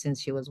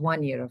since she was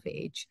 1 year of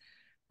age,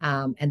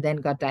 and then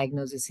got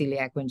diagnosed with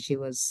celiac when she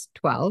was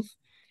 12.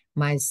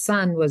 My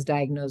son was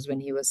diagnosed when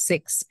he was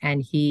 6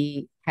 and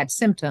he had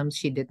symptoms.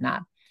 She did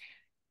not.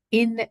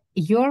 In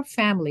your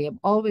family, I'm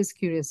always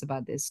curious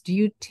about this. Do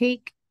you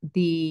take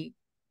the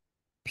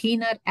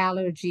peanut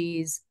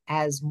allergies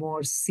as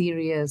more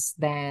serious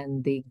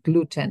than the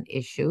gluten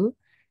issue?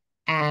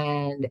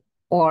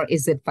 Or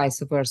is it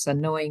vice versa,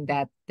 knowing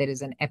that there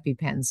is an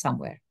EpiPen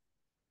somewhere?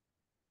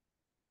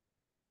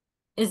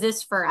 Is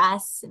this for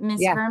us,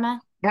 Ms. Yeah. Verma?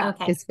 Yeah,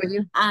 Okay. it's for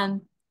you.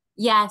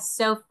 Yeah,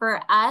 so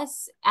for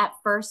us, at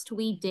first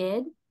we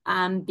did,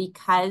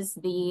 because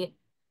the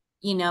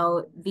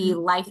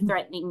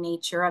life-threatening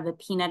nature of a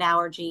peanut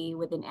allergy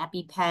with an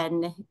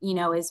EpiPen,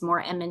 is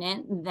more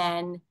imminent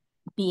than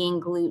being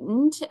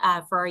glutened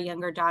for our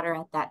younger daughter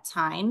at that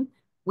time.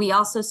 We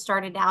also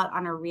started out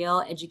on a real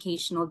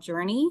educational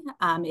journey.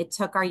 It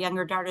took our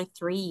younger daughter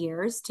 3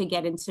 years to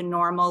get into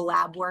normal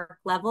lab work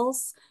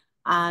levels.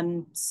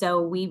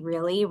 So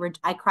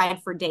I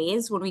cried for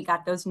days when we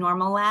got those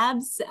normal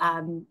labs.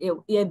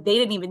 They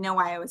didn't even know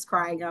why I was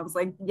crying. I was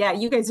like, yeah,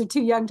 you guys are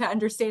too young to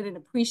understand and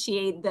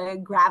appreciate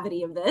the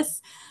gravity of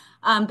this.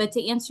 But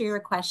to answer your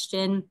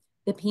question,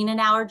 the peanut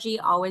allergy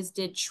always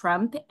did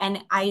trump.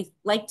 And I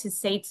like to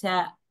say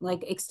to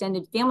like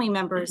extended family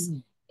members,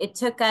 it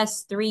took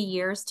us 3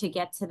 years to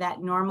get to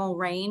that normal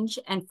range.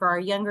 And for our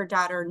younger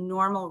daughter,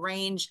 normal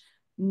range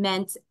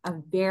meant a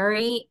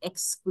very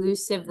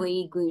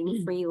exclusively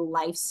gluten-free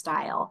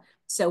lifestyle.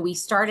 So we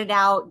started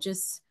out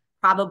just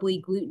probably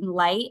gluten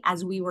light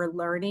as we were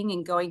learning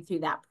and going through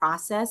that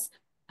process.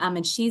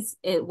 And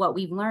what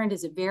we've learned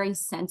is a very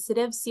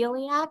sensitive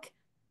celiac.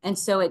 And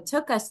so it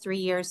took us 3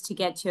 years to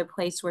get to a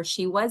place where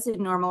she was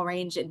in normal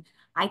range. And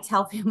I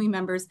tell family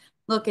members,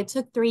 look, it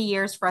took 3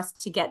 years for us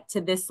to get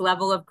to this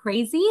level of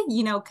crazy,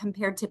 you know,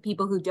 compared to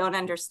people who don't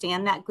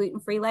understand that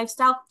gluten-free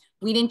lifestyle.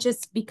 We didn't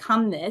just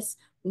become this.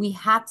 We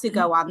had to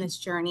go on this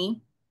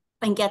journey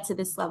and get to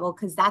this level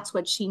because that's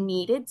what she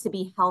needed to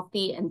be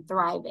healthy and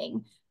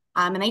thriving.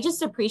 And I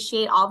just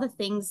appreciate all the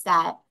things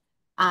that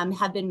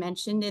have been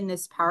mentioned in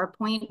this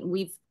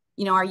PowerPoint.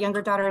 Our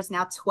younger daughter is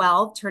now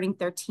 12, turning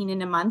 13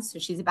 in a month. So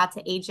she's about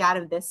to age out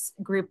of this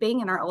grouping,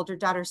 and our older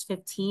daughter's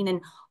 15.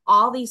 And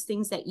all these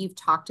things that you've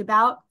talked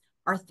about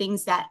are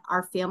things that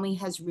our family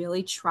has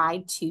really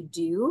tried to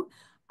do.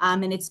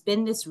 And it's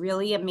been this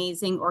really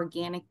amazing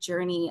organic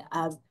journey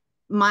of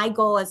my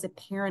goal as a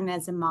parent,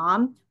 as a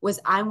mom, was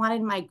I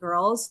wanted my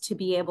girls to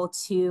be able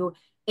to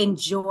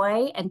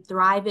enjoy and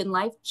thrive in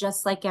life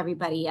just like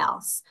everybody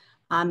else.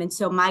 And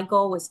so my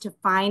goal was to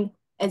find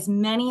as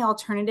many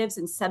alternatives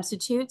and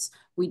substitutes.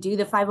 We do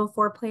the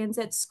 504 plans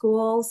at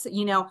schools,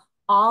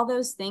 all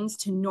those things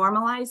to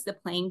normalize the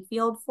playing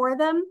field for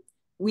them.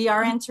 We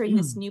are entering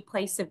this new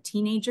place of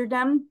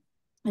teenagerdom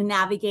and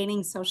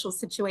navigating social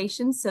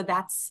situations. So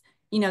that's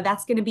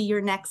going to be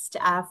your next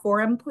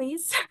forum,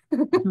 please.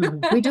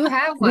 We do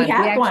have one. We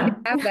actually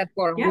one. have that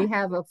forum. Yeah. We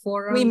have a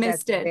forum. We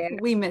missed it. There.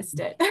 We missed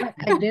it.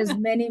 There's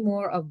many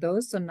more of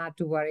those, so not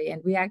to worry.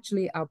 And we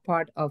actually are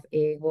part of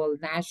a whole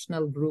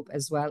national group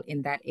as well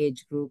in that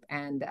age group.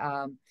 And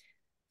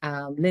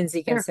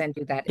Lindsay can send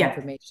you that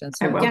information.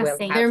 So yes,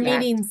 they're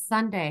meeting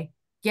Sunday.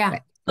 Yeah.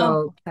 Right.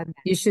 So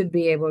you should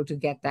be able to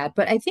get that.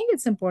 But I think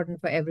it's important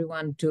for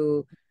everyone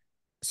to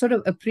sort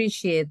of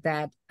appreciate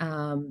that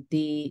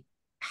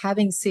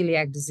having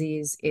celiac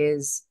disease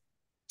is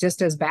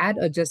just as bad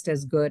or just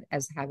as good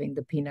as having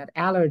the peanut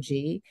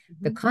allergy.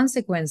 The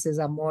consequences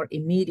are more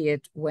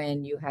immediate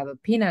when you have a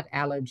peanut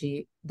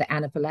allergy, the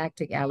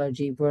anaphylactic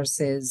allergy,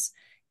 versus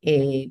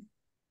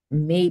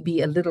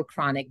maybe a little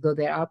chronic, though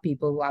there are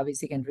people who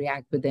obviously can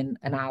react within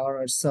an hour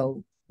or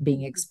so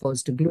being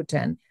exposed to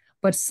gluten.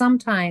 But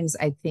sometimes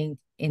I think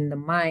in the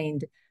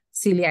mind,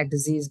 celiac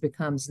disease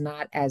becomes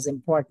not as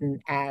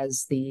important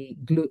as the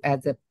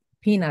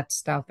peanut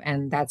stuff.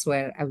 And that's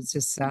where I was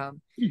just sort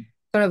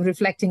of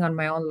reflecting on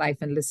my own life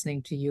and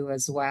listening to you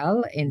as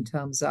well in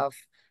terms of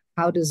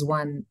how does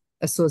one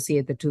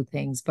associate the two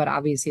things. But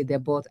obviously they're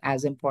both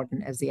as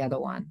important as the other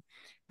one.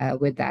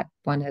 With that,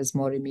 one has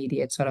more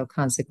immediate sort of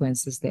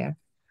consequences there.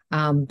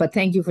 But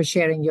thank you for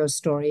sharing your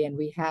story. And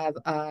we have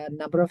a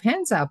number of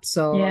hands up.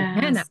 So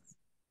Hannah.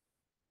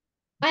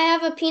 I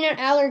have a peanut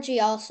allergy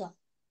also.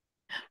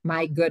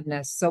 My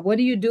goodness. So what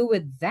do you do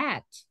with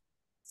that?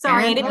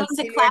 Sorry, I didn't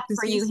mean to clap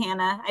for you,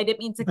 Hannah. I didn't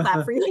mean to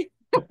clap for you.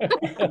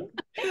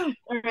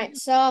 All right,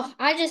 so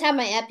I just have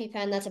my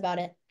EpiPen. That's about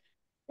it.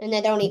 And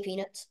I don't eat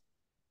peanuts.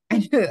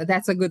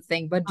 That's a good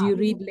thing. But do you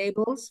read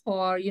labels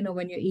for,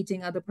 when you're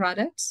eating other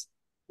products?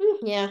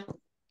 Yeah.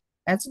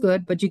 That's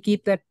good. But you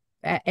keep that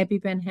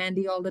EpiPen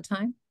handy all the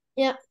time?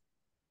 Yeah.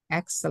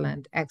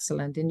 Excellent.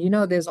 Excellent.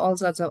 And there's all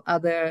sorts of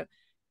other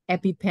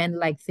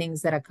EpiPen-like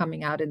things that are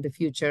coming out in the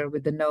future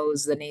with the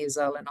nose, the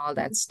nasal, and all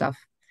that stuff.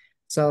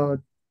 So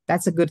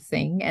that's a good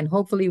thing. And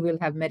hopefully we'll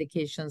have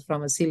medications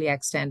from a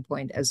celiac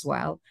standpoint as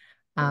well.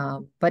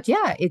 But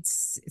yeah, it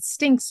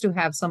stinks to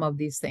have some of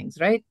these things,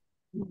 right?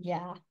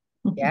 Yeah.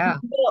 Yeah.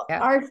 Well,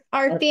 yeah.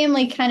 Our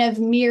family kind of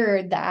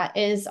mirrored that.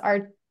 Is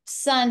our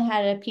son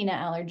had a peanut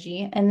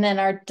allergy, and then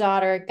our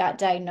daughter got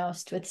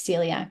diagnosed with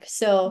celiac.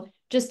 So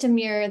just to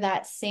mirror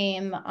that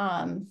same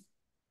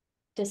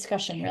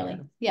discussion, really.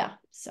 Yeah.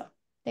 So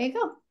there you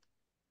go.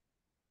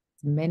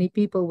 Many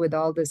people with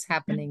all this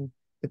happening,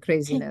 the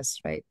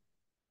craziness, right?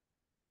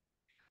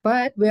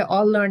 But we're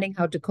all learning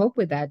how to cope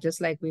with that,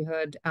 just like we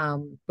heard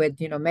with,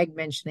 Meg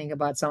mentioning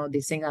about some of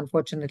these things.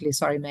 Unfortunately,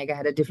 sorry, Meg, I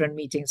had a different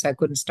meeting, so I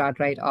couldn't start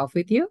right off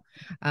with you.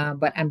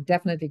 But I'm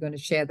definitely going to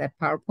share that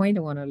PowerPoint. I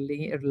want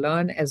to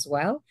learn as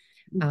well.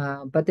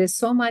 But there's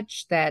so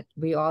much that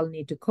we all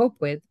need to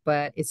cope with,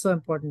 but it's so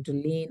important to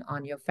lean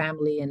on your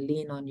family and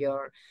lean on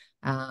your,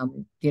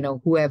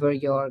 whoever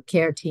your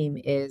care team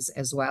is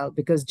as well.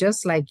 Because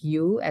just like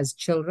you as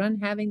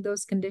children having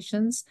those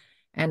conditions,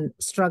 and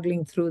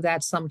struggling through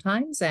that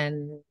sometimes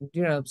and,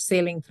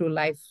 sailing through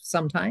life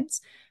sometimes,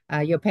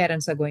 your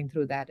parents are going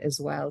through that as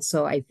well.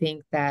 So I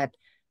think that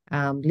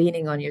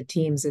leaning on your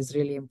teams is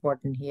really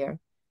important here.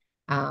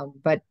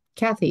 But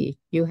Kathy,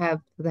 you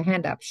have the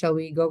hand up. Shall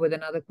we go with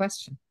another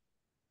question?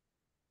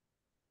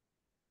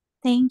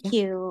 Thank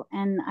you.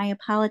 And I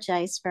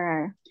apologize for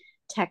our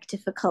tech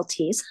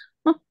difficulties.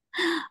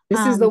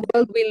 This is the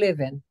world we live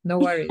in. No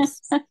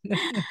worries.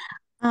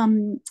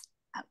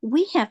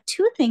 we have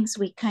two things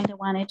we kind of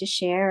wanted to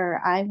share,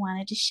 or I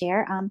wanted to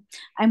share.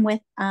 I'm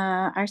with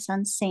our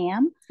son,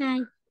 Sam. Hi.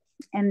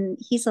 And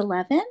he's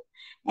 11,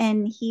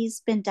 and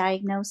he's been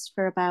diagnosed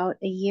for about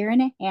a year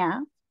and a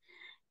half.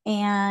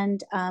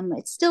 And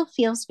it still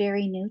feels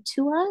very new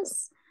to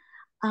us.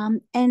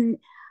 And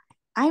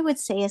I would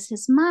say, as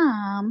his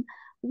mom,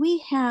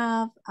 we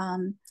have,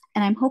 and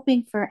I'm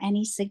hoping for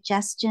any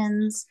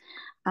suggestions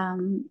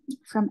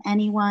from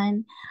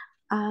anyone.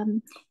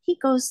 He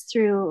goes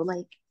through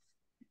like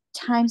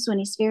times when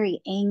he's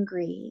very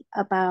angry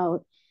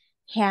about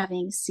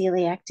having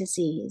celiac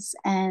disease.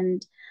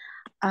 And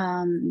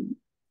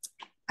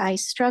I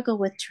struggle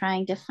with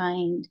trying to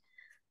find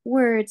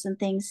words and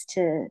things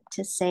to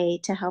say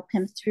to help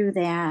him through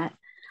that.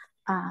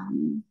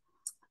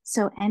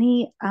 So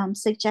any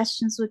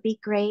suggestions would be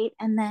great.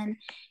 And then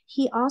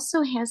he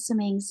also has some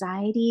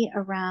anxiety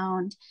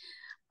around,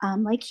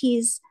 like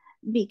he's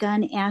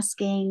begun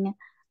asking,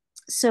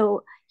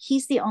 so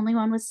he's the only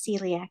one with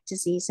celiac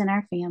disease in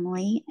our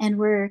family, and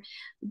we're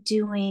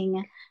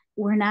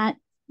not,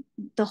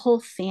 the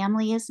whole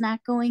family is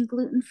not going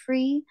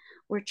gluten-free.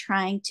 We're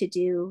trying to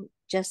do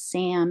just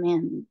Sam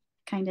and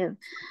kind of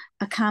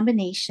a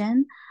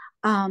combination.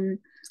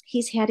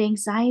 He's had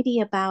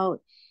anxiety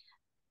about,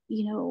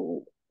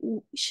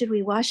 should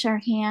we wash our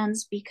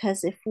hands?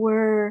 Because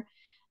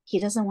he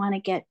doesn't want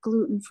to get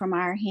gluten from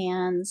our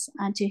hands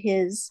onto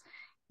his,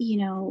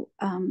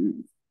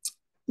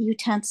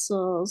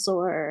 utensils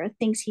or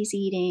things he's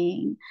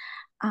eating.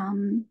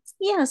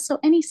 Yeah, so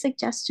any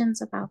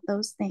suggestions about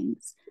those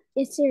things?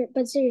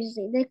 But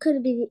seriously, that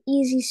could be the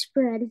easy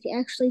spread if you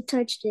actually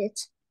touched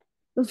it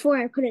before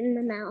I put it in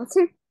the mouth.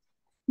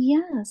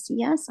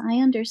 Yes, I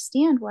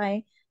understand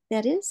why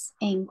that is,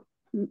 it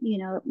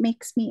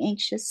makes me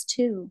anxious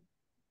too.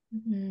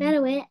 By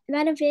the way,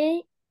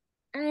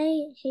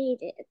 I hate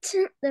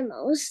it the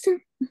most.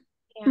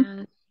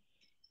 Yeah.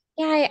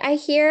 Yeah, I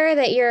hear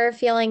that you're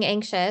feeling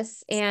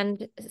anxious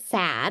and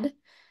sad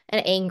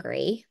and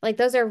angry. Like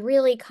those are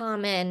really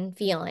common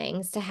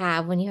feelings to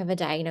have when you have a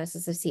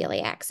diagnosis of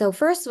celiac. So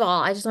first of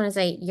all, I just want to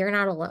say you're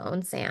not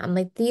alone, Sam.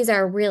 Like these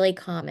are really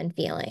common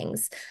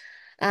feelings.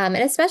 And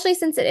especially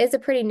since it is a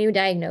pretty new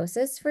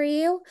diagnosis for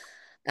you,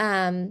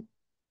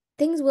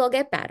 things will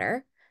get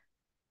better.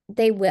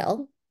 They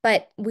will,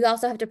 but we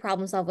also have to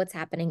problem solve what's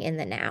happening in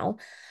the now.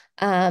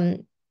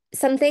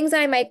 Some things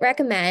I might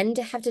recommend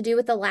have to do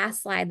with the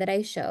last slide that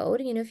I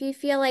showed. If you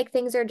feel like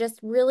things are just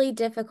really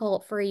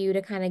difficult for you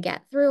to kind of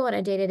get through on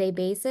a day-to-day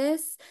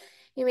basis,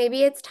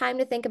 maybe it's time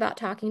to think about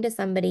talking to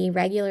somebody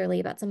regularly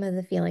about some of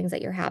the feelings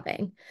that you're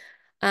having.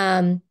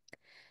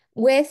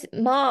 With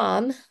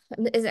mom,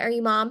 are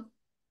you mom?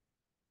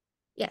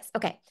 Yes.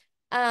 Okay.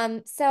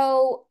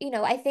 So,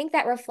 I think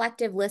that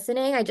reflective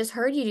listening, I just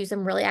heard you do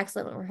some really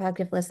excellent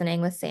reflective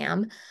listening with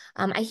Sam.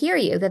 I hear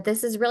you that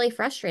this is really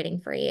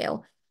frustrating for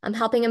you. I'm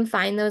helping him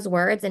find those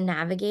words and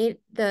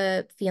navigate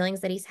the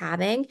feelings that he's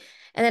having.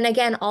 And then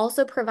again,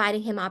 also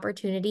providing him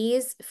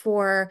opportunities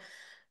for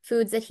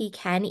foods that he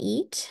can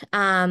eat.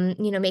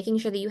 Making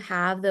sure that you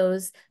have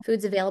those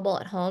foods available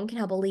at home can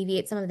help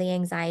alleviate some of the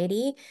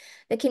anxiety.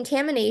 The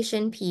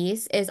contamination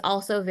piece is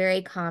also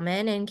very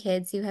common in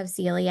kids who have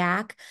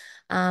celiac,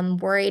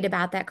 worried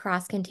about that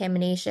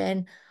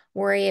cross-contamination,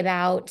 worry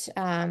about,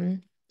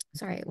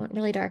 sorry, it went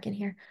really dark in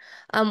here,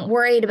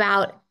 worried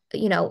about,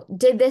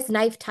 did this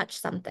knife touch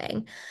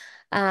something?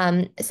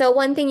 So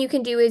one thing you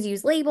can do is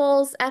use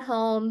labels at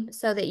home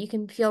so that you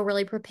can feel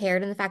really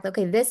prepared in the fact that,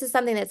 okay, this is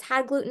something that's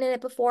had gluten in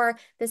it before.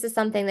 This is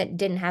something that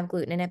didn't have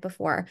gluten in it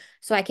before.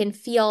 So I can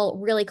feel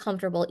really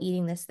comfortable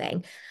eating this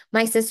thing.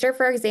 My sister,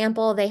 for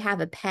example, they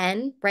have a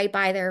pen right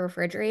by their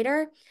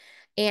refrigerator,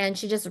 and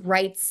she just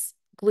writes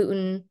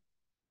gluten,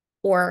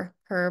 or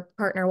her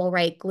partner will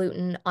write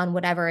gluten on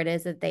whatever it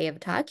is that they have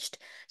touched.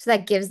 So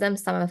that gives them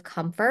some of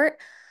comfort.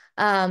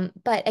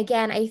 But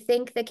again, I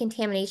think the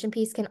contamination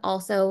piece can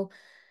also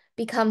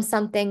become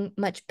something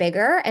much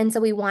bigger. And so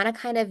we want to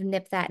kind of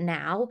nip that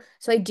now.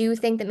 So I do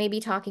think that maybe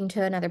talking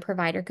to another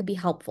provider could be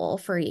helpful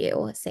for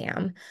you,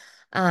 Sam.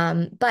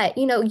 But,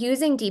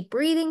 using deep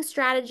breathing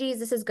strategies,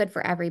 this is good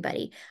for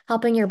everybody.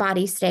 Helping your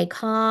body stay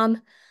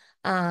calm.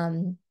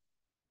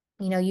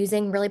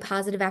 Using really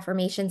positive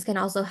affirmations can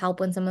also help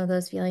when some of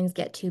those feelings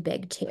get too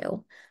big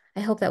too.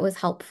 I hope that was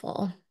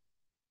helpful.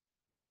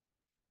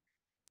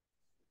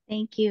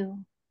 Thank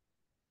you.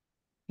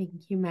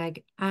 Thank you,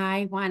 Meg.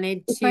 I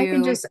wanted If to. I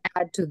can just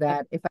add to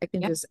that,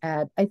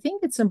 Yep. I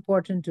think it's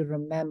important to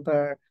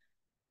remember,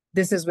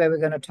 this is where we're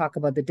going to talk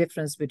about the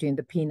difference between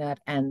the peanut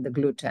and the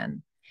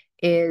gluten,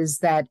 is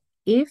that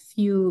if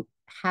you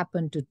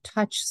happen to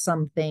touch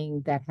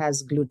something that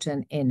has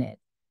gluten in it,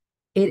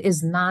 it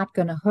is not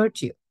going to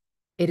hurt you.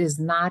 It is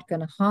not going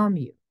to harm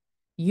you.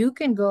 You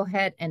can go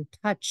ahead and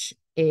touch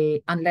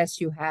unless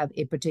you have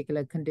a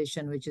particular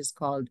condition, which is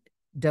called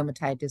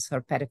dermatitis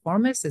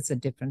herpetiformis. It's a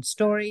different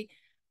story.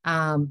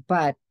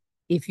 But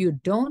if you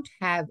don't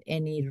have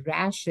any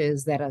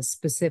rashes that are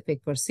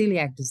specific for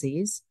celiac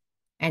disease,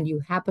 and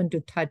you happen to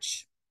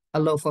touch a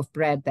loaf of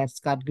bread that's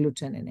got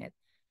gluten in it,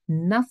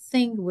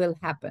 nothing will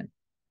happen.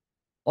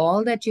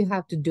 All that you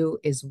have to do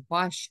is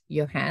wash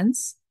your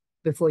hands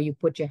before you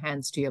put your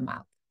hands to your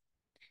mouth.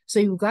 So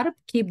you've got to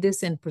keep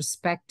this in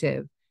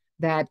perspective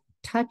that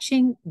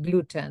touching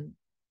gluten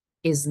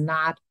is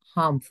not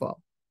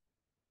harmful.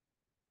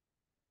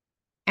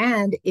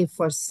 And if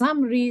for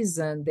some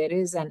reason there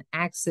is an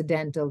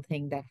accidental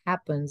thing that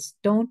happens,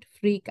 don't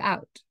freak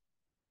out.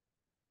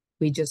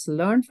 We just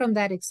learn from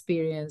that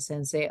experience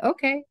and say,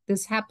 okay,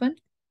 this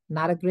happened,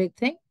 not a great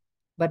thing,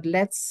 but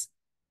let's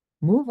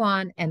move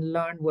on and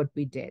learn what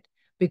we did.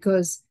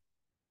 Because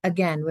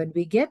again, when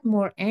we get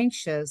more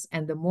anxious,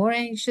 and the more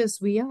anxious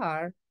we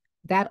are,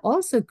 that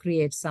also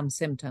creates some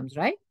symptoms,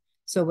 right?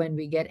 So when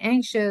we get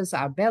anxious,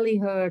 our belly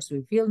hurts,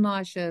 we feel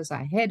nauseous,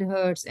 our head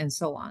hurts, and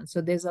so on.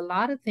 So there's a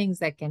lot of things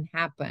that can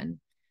happen.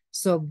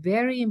 So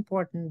very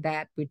important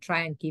that we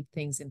try and keep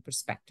things in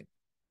perspective.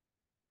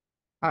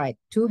 All right,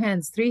 2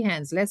 hands, 3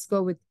 hands. Let's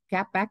go with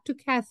back to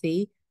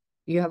Kathy.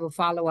 You have a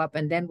follow-up,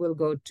 and then we'll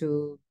go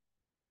to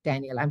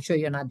Daniel. I'm sure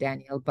you're not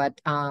Daniel,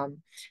 but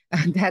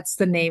that's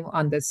the name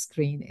on the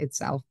screen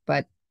itself.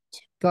 But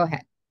go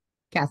ahead,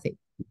 Kathy.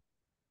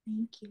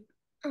 Thank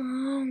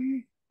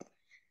you.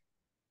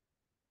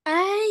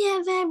 I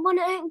have had one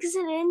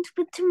accident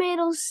with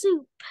tomato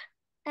soup.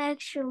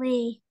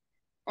 Actually,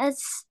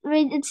 it's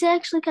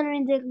actually kind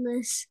of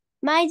ridiculous.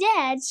 My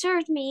dad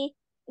served me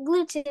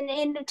gluten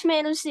in the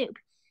tomato soup,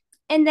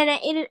 and then I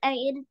ate it. I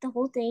ate it the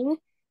whole thing,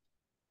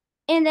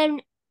 and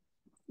then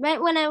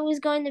right when I was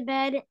going to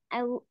bed,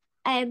 I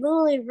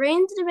literally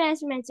ran to the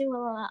bathroom and threw it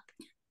all up.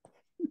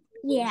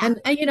 Yeah. And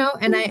you know,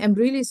 and I am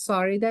really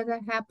sorry that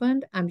that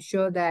happened. I'm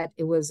sure that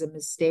it was a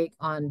mistake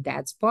on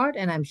Dad's part,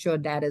 and I'm sure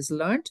Dad has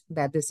learned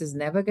that this is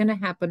never going to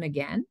happen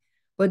again.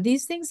 But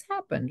these things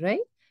happen,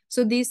 right?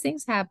 So these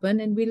things happen,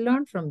 and we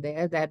learn from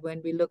there that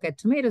when we look at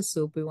tomato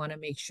soup, we want to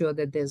make sure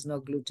that there's no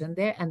gluten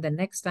there. And the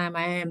next time,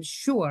 I am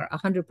sure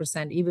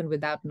 100%, even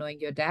without knowing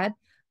your dad,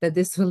 that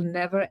this will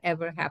never,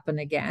 ever happen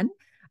again.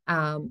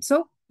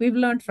 So we've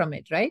learned from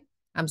it, right?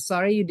 I'm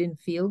sorry you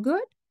didn't feel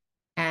good.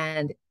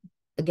 And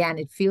again,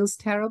 it feels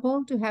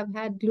terrible to have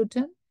had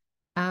gluten,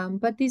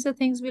 but these are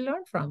things we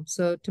learn from.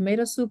 So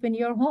tomato soup in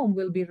your home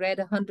will be read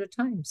 100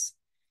 times.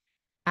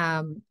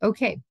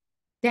 Okay,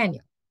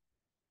 Daniel,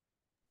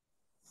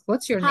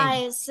 what's your name?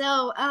 Hi,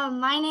 so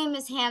my name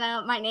is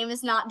Hannah. My name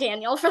is not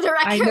Daniel, for the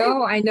record.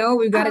 I know.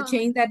 We've got to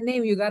change that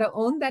name. You got to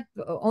own that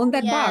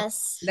box.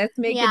 Yes. Let's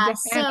make it Yeah,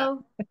 Hannah.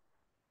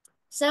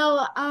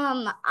 so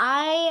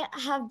I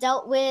have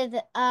dealt with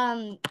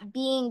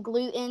being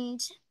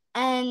glutened,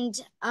 and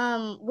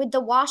with the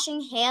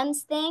washing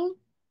hands thing,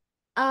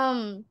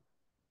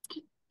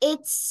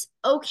 it's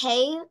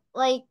okay,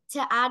 like,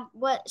 to add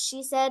what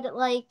she said,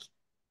 like,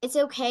 it's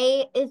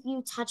okay if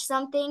you touch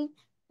something.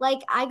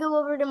 Like, I go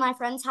over to my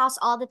friend's house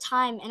all the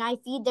time, and I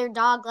feed their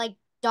dog, like,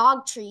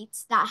 dog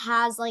treats that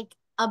has, like,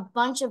 a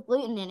bunch of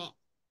gluten in it.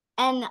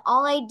 And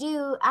all I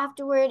do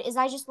afterward is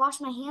I just wash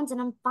my hands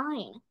and I'm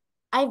fine.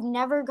 I've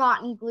never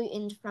gotten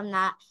glutened from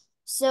that.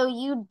 So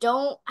you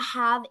don't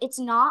have, it's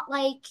not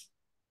like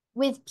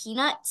with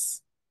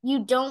peanuts,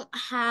 you don't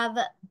have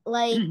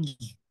like an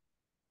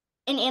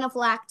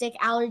anaphylactic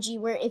allergy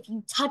where if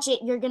you touch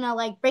it, you're gonna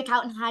like break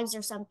out in hives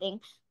or something.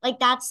 Like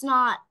that's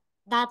not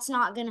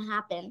gonna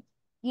happen.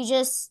 You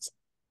just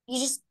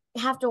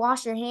have to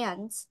wash your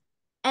hands.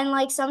 And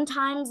like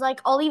sometimes like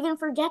I'll even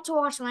forget to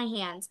wash my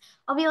hands.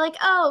 I'll be like,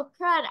 oh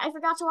crud, I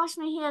forgot to wash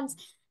my hands.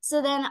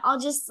 So then I'll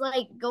just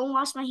like go and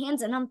wash my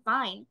hands and I'm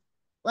fine.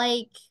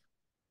 Like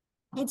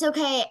it's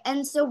okay.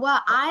 And so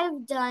what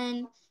I've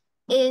done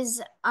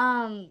is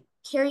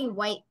carry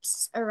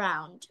wipes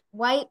around.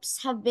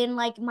 Wipes have been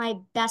like my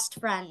best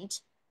friend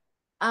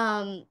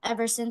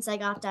ever since I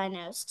got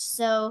diagnosed.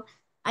 So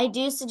I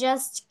do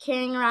suggest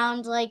carrying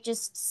around like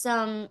just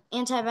some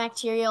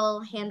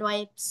antibacterial hand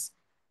wipes.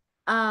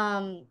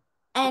 And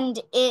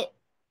the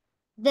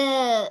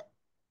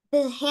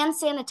hand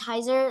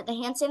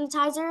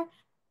sanitizer,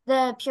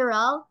 the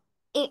Purell,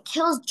 it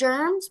kills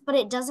germs, but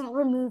it doesn't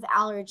remove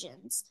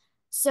allergens.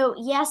 So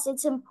yes,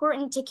 it's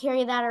important to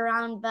carry that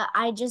around, but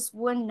I just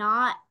would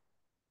not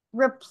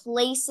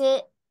replace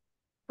it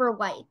for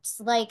wipes.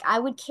 Like I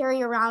would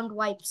carry around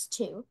wipes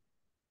too.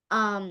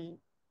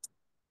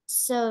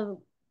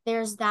 So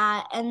there's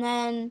that. And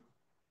then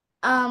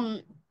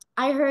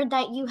I heard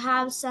that you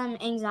have some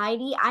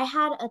anxiety. I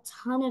had a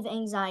ton of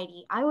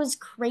anxiety. I was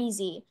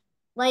crazy.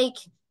 Like,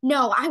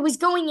 no, I was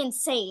going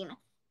insane.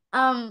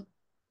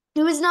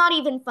 It was not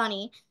even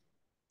funny.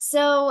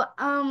 So,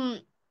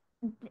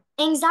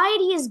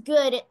 anxiety is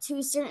good to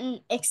a certain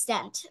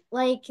extent.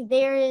 Like,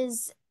 there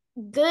is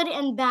good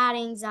and bad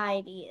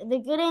anxiety. The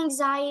good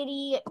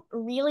anxiety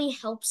really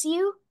helps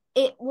you.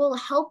 It will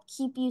help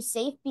keep you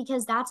safe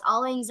because that's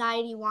all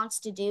anxiety wants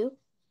to do.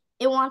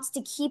 It wants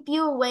to keep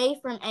you away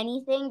from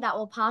anything that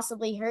will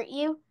possibly hurt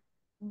you.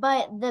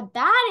 But the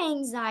bad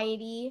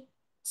anxiety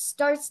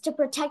starts to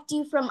protect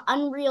you from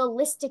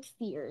unrealistic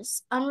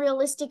fears.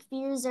 Unrealistic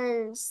fears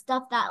are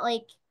stuff that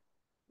like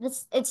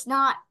it's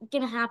not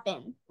gonna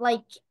happen,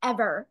 like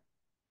ever.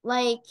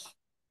 Like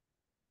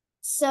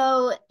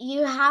So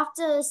you have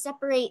to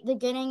separate the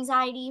good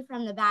anxiety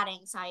from the bad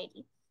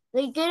anxiety.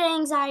 The good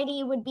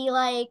anxiety would be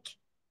like,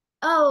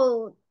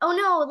 oh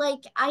no,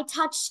 like I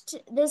touched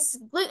this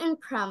gluten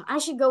crumb. I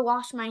should go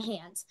wash my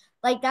hands.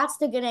 Like that's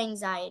the good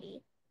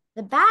anxiety.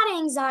 The bad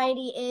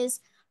anxiety is,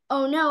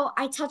 oh no,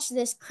 I touched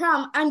this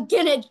crumb. I'm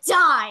gonna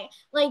die.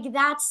 Like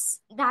that's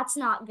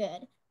not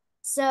good.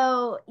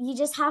 So you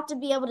just have to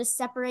be able to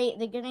separate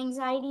the good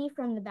anxiety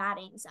from the bad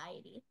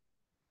anxiety.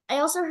 I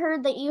also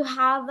heard that you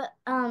have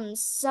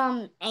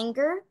some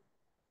anger,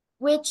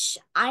 which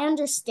I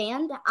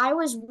understand. I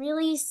was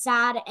really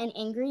sad and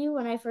angry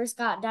when I first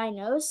got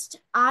diagnosed.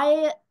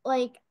 I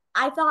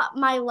thought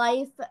my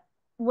life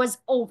was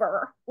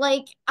over.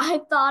 Like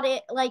I thought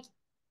it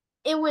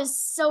was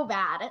so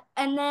bad.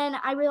 And then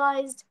I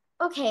realized,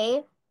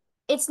 okay,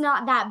 it's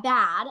not that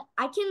bad.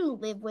 I can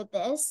live with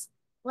this.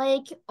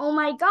 Like, oh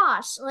my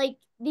gosh, like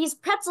these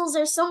pretzels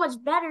are so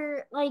much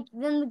better like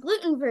than the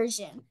gluten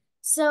version.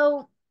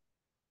 So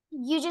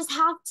you just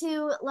have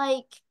to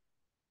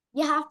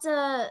you have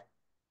to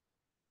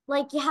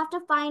you have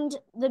to find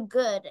the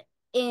good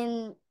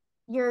in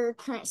your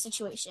current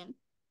situation.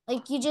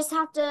 Like you just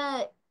have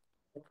to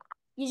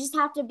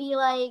be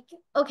like,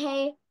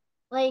 okay,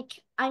 like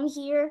I'm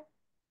here.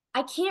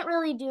 I can't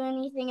really do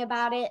anything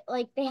about it.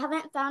 Like they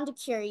haven't found a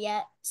cure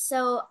yet.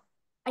 So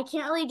I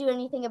can't really do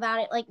anything about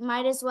it. Like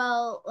might as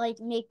well like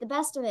make the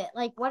best of it.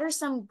 Like what are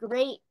some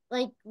great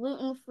like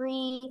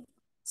gluten-free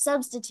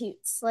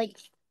substitutes? Like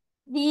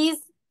these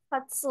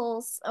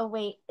pretzels. Oh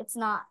wait, it's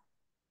not.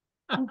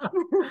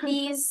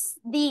 These,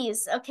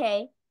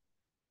 okay.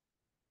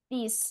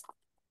 These.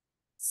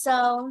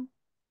 So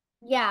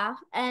yeah,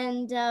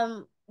 and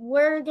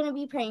we're gonna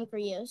be praying for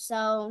you.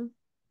 So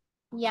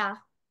yeah.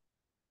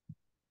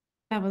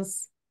 That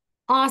was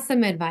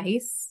awesome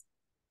advice.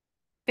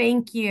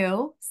 Thank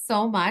you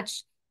so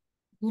much.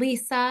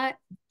 Lisa,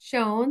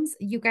 Jones,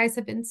 you guys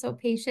have been so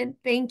patient.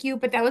 Thank you.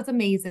 But that was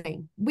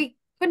amazing. We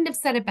couldn't have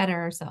said it better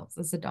ourselves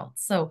as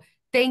adults. So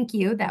thank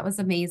you. That was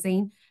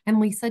amazing. And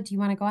Lisa, do you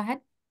want to go ahead?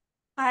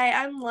 Hi,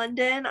 I'm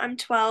London. I'm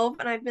 12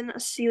 and I've been a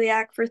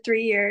celiac for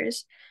 3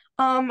 years.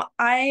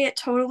 I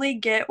totally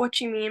get what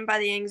you mean by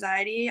the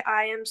anxiety.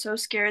 I am so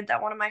scared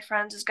that one of my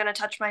friends is gonna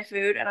touch my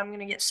food and I'm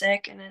gonna get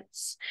sick, and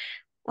it's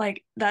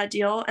like that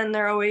deal. And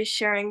they're always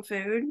sharing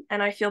food,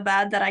 and I feel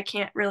bad that I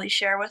can't really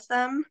share with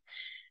them.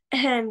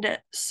 And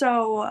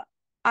so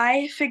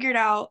I figured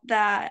out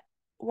that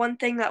one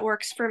thing that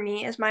works for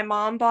me is my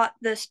mom bought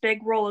this big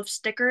roll of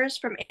stickers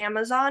from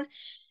Amazon,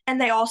 and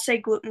they all say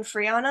gluten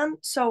free on them.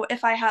 So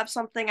if I have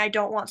something I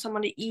don't want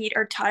someone to eat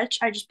or touch,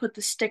 I just put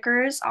the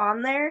stickers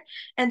on there.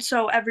 And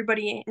so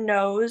everybody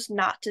knows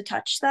not to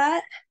touch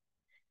that.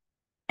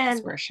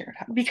 And we're a shared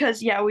house.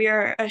 Because, yeah, we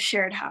are a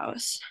shared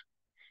house.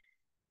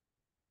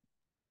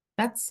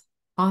 That's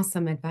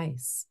awesome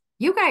advice.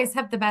 You guys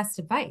have the best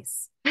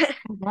advice. I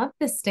love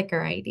the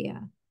sticker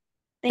idea.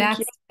 Thank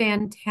you. That's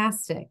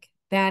fantastic.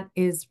 That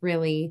is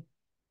really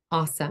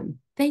awesome.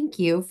 Thank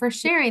you for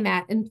sharing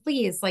that. And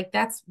please,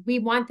 we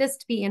want this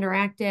to be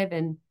interactive,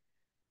 and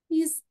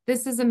please,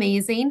 this is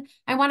amazing.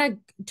 I want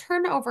to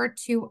turn over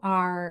to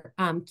our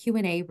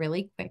Q&A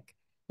really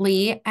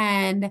quickly.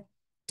 And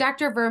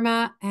Dr.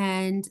 Verma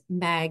and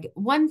Meg,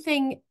 one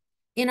thing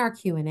in our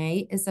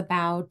Q&A is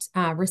about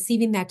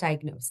receiving that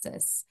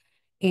diagnosis.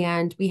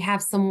 And we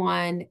have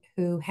someone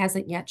who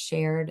hasn't yet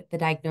shared the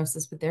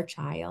diagnosis with their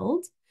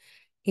child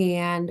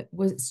and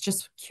was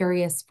just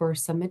curious for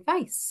some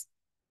advice.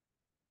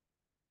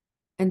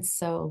 And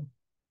so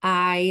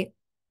Meg,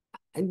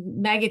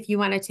 if you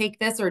want to take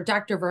this, or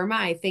Dr. Verma,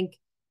 I think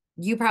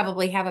you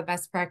probably have a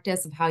best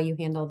practice of how you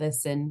handle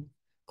this in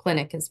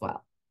clinic as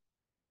well.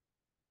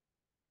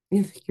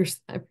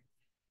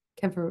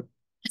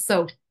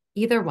 So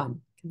either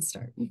one can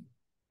start.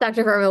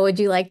 Dr. Verma, would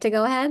you like to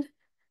go ahead?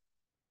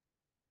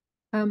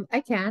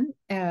 I can.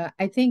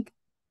 I think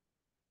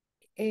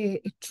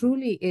it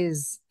truly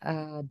is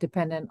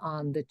dependent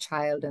on the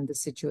child and the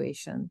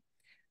situation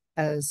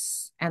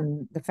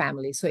and the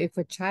family. So if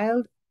a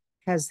child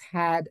has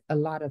had a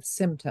lot of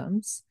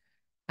symptoms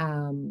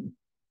and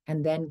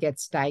then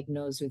gets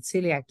diagnosed with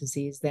celiac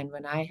disease, then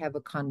when I have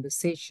a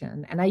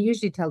conversation, and I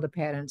usually tell the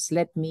parents,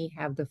 let me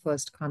have the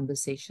first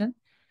conversation.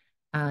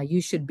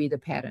 You should be the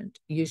parent.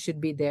 You should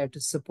be there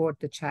to support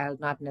the child,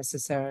 not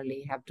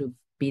necessarily have to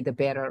be the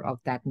bearer of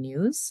that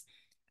news.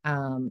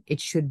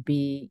 It should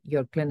be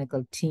your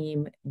clinical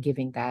team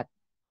giving that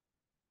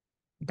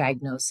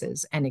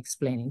diagnosis and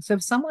explaining. So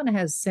if someone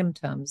has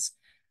symptoms,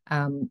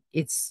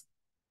 it's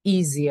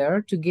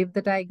easier to give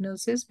the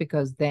diagnosis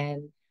because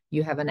then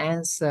you have an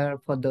answer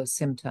for those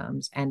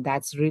symptoms, and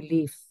that's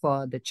relief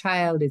for the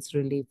child, it's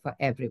relief for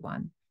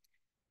everyone.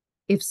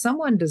 If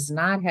someone does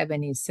not have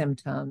any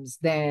symptoms,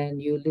 then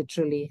you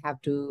literally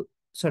have to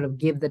sort of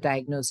give the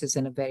diagnosis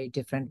in a very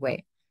different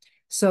way.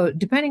 So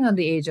depending on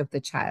the age of the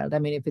child, I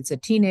mean, if it's a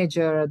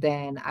teenager,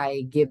 then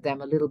I give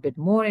them a little bit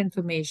more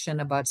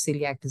information about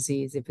celiac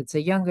disease. If it's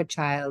a younger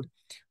child,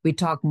 I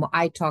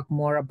talk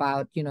more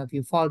about, if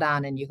you fall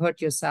down and you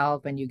hurt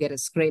yourself and you get a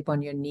scrape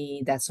on your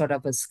knee, that's sort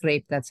of a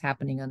scrape that's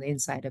happening on the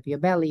inside of your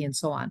belly and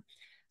so on.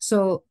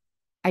 So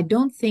I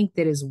don't think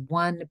there is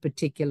one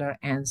particular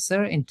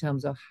answer in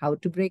terms of how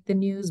to break the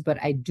news, but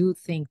I do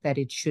think that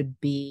it should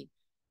be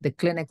the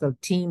clinical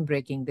team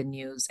breaking the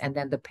news, and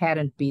then the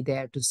parent be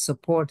there to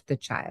support the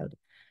child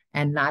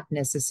and not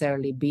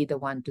necessarily be the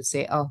one to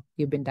say, oh,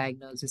 you've been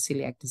diagnosed with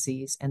celiac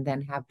disease, and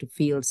then have to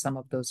field some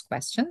of those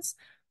questions.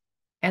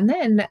 And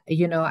then,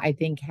 I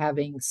think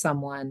having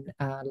someone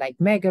like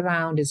Meg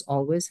around is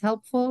always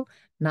helpful.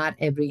 Not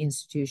every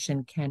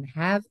institution can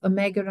have a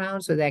Meg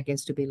around, so that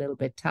gets to be a little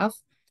bit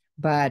tough.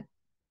 But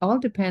all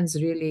depends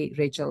really,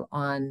 Rachel,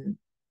 on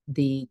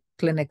the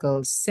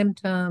clinical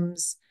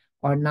symptoms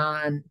or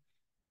non,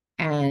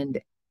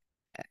 and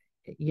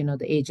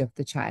the age of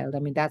the child. I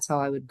mean, that's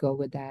how I would go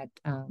with that.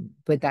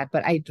 But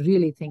I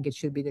really think it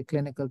should be the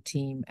clinical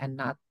team and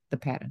not the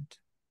parent.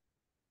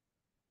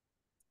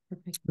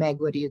 Perfect.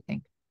 Meg, what do you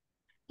think?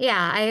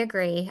 Yeah, I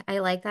agree. I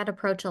like that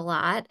approach a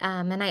lot.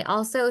 And I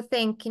also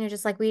think,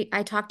 just like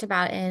I talked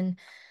about in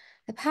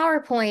the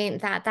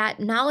PowerPoint, that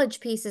knowledge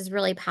piece is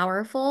really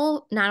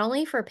powerful, not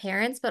only for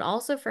parents, but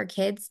also for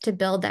kids to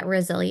build that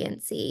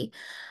resiliency.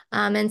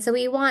 And so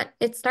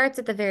it starts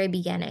at the very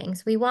beginning.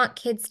 So we want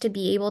kids to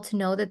be able to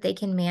know that they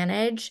can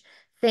manage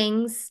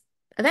things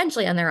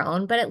eventually on their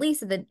own, but at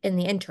least in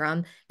the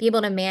interim, be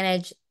able to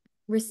manage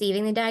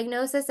receiving the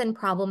diagnosis and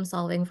problem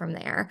solving from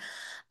there.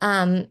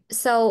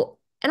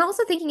 And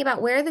also thinking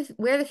about where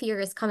the fear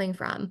is coming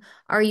from.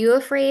 Are you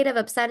afraid of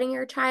upsetting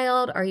your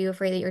child? Are you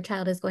afraid that your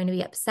child is going to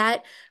be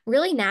upset?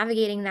 Really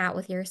navigating that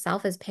with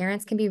yourself as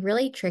parents can be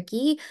really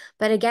tricky.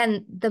 But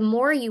again, the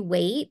more you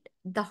wait,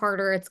 the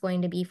harder it's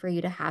going to be for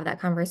you to have that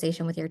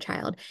conversation with your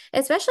child,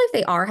 especially if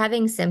they are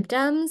having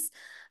symptoms.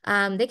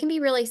 They can be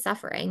really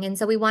suffering. And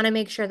so we want to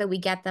make sure that we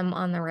get them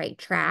on the right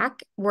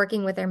track,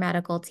 working with their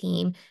medical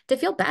team to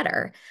feel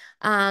better.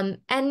 And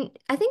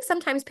I think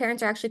sometimes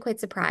parents are actually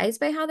quite surprised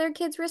by how their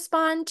kids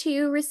respond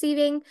to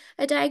receiving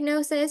a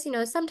diagnosis.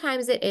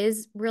 Sometimes it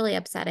is really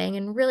upsetting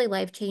and really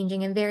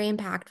life-changing and very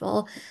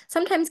impactful.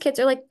 Sometimes kids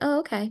are like, oh,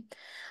 okay.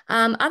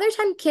 Other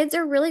times kids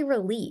are really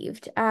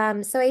relieved.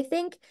 So I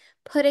think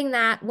putting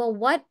that, well,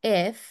 what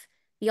if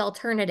the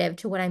alternative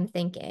to what I'm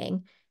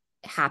thinking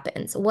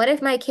happens? What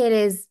if my kid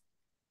is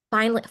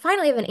finally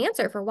have an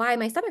answer for why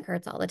my stomach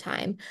hurts all the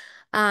time?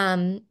 There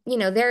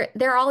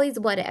are all these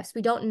what ifs.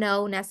 We don't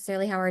know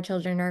necessarily how our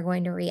children are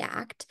going to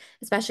react,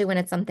 especially when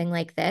it's something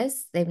like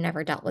this. They've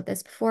never dealt with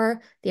this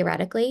before,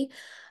 theoretically.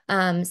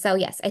 So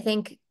yes, I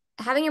think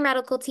having your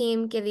medical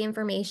team give the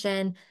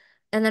information,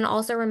 and then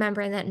also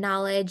remembering that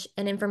knowledge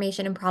and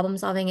information and problem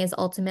solving is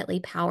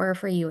ultimately power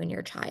for you and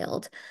your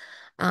child.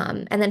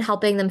 And then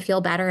helping them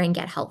feel better and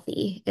get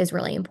healthy is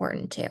really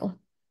important too.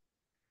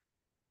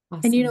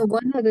 Awesome. And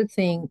one other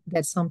thing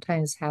that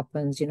sometimes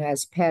happens,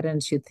 as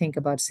parents, you think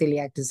about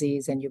celiac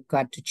disease and you've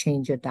got to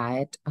change your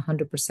diet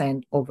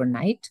 100%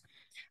 overnight.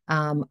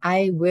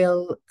 I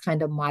will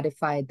kind of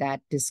modify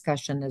that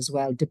discussion as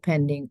well,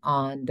 depending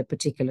on the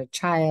particular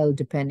child,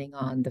 depending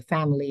on the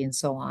family, and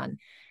so on.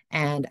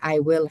 And I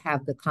will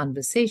have the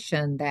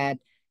conversation that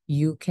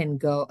you can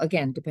go,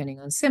 again, depending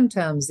on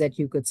symptoms, that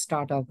you could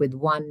start off with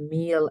one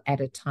meal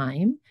at a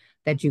time,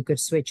 that you could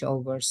switch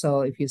over.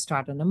 So if you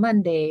start on a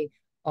Monday,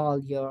 all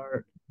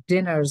your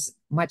dinners,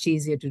 much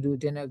easier to do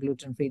dinner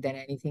gluten-free than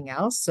anything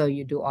else. So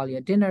you do all your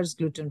dinners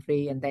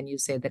gluten-free, and then you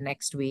say the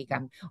next week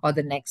or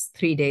the next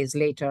 3 days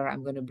later,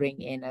 I'm going to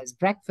bring in as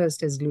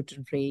breakfast as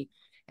gluten-free,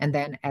 and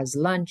then as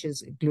lunch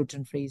is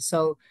gluten-free.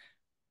 So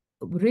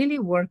really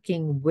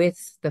working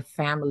with the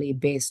family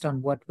based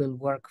on what will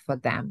work for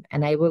them.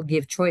 And I will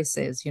give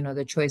choices.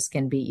 The choice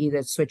can be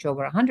either switch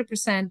over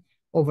 100%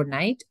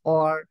 overnight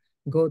or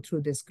go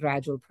through this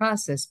gradual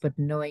process, but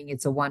knowing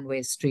it's a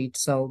one-way street.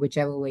 So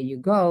whichever way you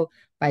go,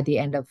 by the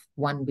end of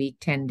 1 week,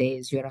 10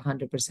 days, you're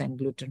 100%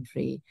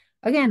 gluten-free.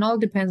 Again, all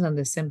depends on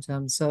the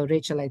symptoms. So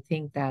Rachel, I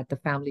think that the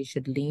family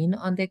should lean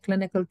on their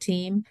clinical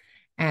team.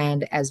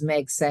 And as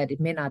Meg said, it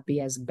may not be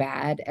as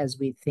bad as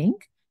we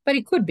think, but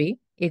it could be.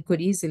 It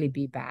could easily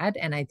be bad.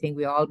 And I think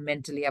we all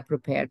mentally are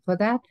prepared for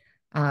that.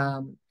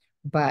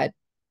 But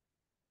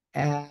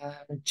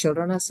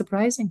children are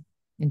surprising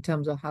in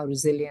terms of how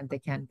resilient they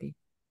can be.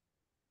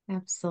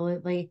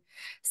 Absolutely.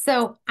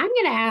 So I'm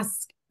going to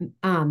ask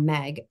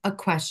Meg a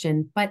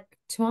question, but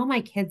to all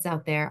my kids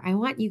out there, I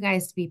want you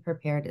guys to be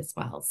prepared as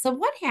well. So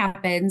what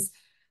happens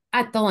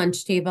at the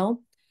lunch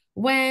table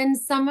when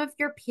some of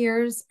your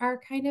peers are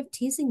kind of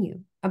teasing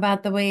you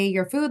about the way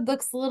your food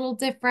looks a little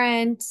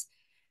different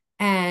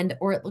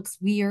or it looks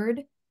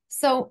weird?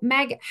 So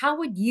Meg, how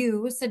would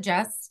you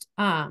suggest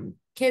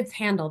kids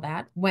handle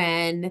that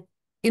when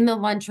in the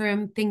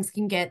lunchroom things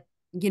can get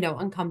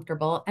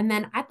uncomfortable? And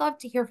then I'd love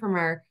to hear from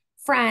our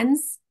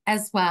friends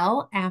as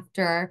well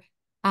after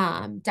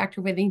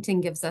Dr.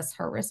 Withington gives us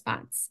her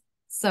response.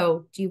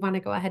 So do you want to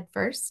go ahead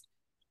first?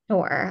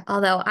 Sure.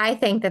 Although I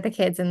think that the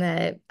kids in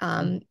the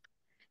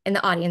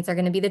audience are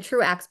going to be the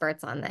true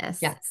experts on this.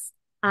 Yes.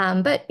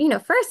 But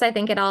first, I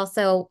think it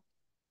also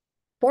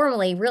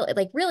formally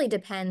really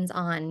depends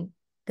on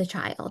the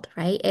child,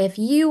 right? If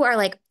you are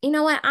like, you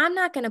know what, I'm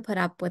not going to put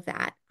up with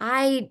that.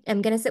 I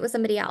am going to sit with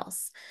somebody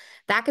else.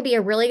 That could be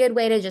a really good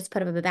way to just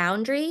put up a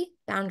boundary.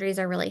 Boundaries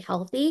are really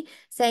healthy.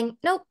 Saying,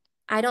 nope,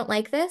 I don't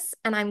like this,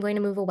 and I'm going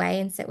to move away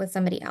and sit with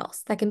somebody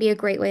else. That can be a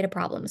great way to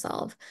problem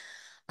solve.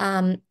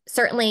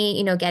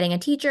 Certainly, getting a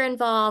teacher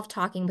involved,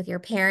 talking with your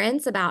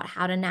parents about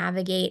how to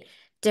navigate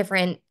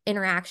different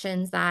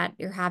interactions that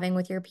you're having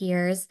with your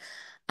peers.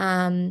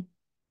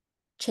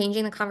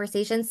 Changing the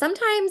conversation.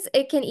 Sometimes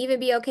it can even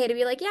be okay to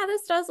be like, yeah,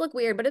 this does look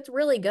weird, but it's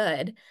really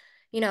good.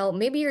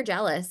 Maybe you're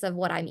jealous of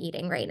what I'm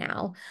eating right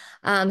now.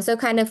 So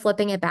kind of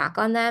flipping it back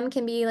on them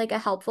can be like a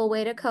helpful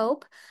way to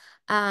cope.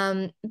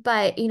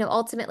 But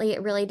ultimately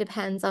it really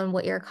depends on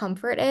what your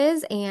comfort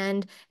is.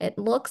 And it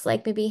looks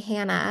like maybe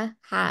Hannah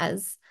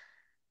has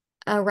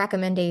a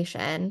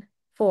recommendation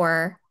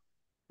for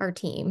our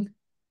team.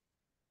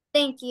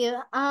 Thank you.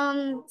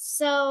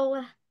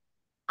 So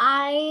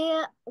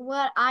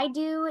what I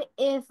do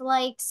if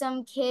like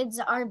some kids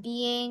are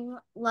being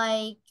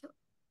like,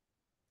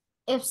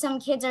 if some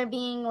kids are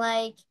being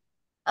like,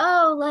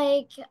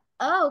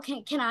 oh,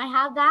 can I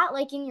have that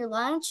like in your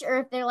lunch? Or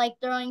if they're like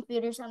throwing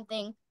food or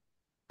something.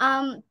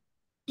 Um,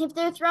 if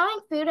they're throwing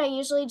food, I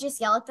usually just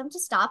yell at them to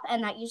stop,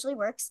 and that usually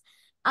works.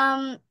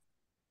 Um,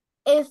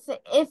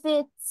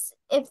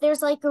 if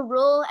there's like a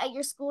rule at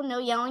your school, no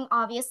yelling,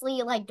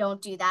 obviously, like don't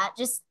do that.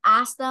 Just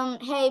ask them,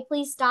 hey,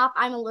 please stop.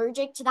 I'm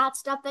allergic to that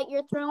stuff that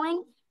you're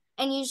throwing.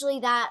 And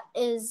usually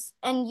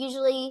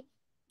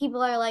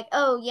people are like,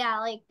 oh yeah,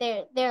 like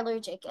they're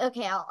allergic.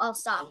 Okay, I'll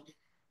stop.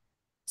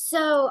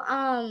 So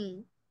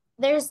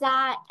there's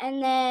that.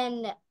 And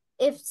then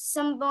if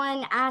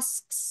someone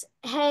asks,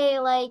 hey,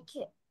 like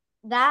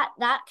that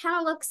kind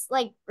of looks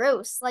like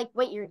gross, like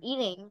what you're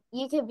eating,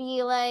 you could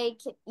be like,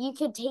 you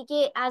could take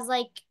it as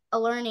like a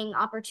learning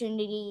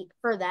opportunity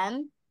for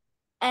them.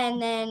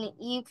 And then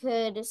you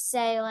could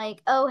say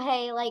like, oh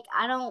hey, like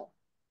I don't,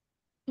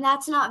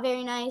 that's not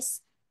very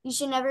nice. You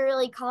should never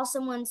really call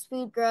someone's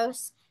food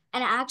gross.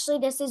 And actually,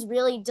 this is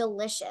really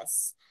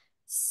delicious.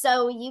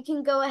 So you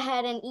can go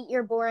ahead and eat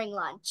your boring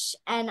lunch,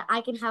 and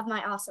I can have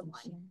my awesome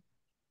one.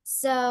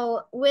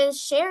 So with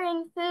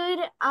sharing food,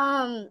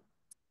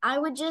 I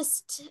would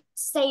just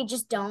say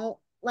just don't,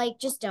 like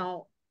just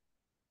don't.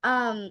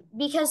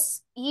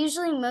 Because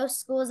usually most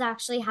schools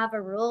actually have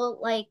a rule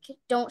like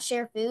don't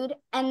share food,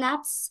 and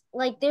that's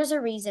like there's a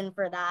reason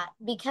for that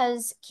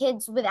because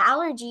kids with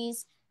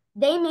allergies,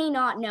 they may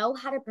not know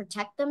how to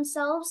protect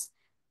themselves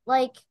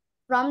like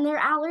from their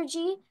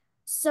allergy.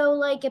 So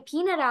like a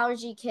peanut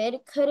allergy kid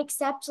could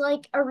accept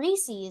like a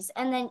Reese's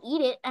and then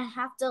eat it and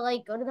have to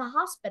like go to the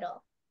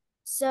hospital.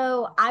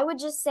 So I would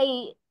just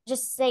say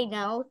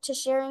no to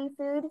sharing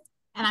food.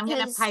 And I'm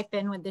going to pipe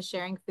in with the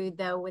sharing food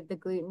though, with the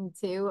gluten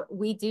too.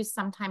 We do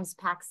sometimes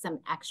pack some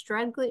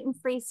extra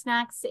gluten-free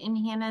snacks in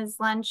Hannah's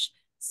lunch.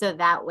 So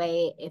that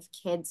way, if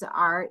kids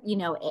are,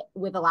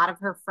 with a lot of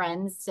her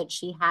friends that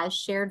she has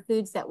shared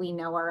foods that we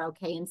know are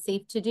okay and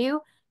safe to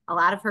do, a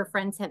lot of her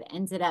friends have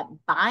ended up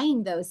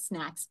buying those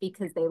snacks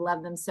because they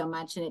love them so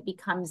much. And it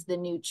becomes the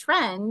new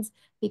trend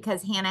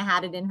because Hannah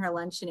had it in her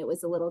lunch and it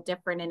was a little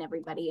different and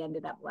everybody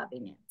ended up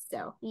loving it.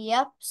 So,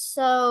 yep.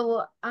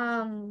 So,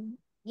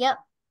 yep.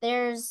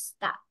 There's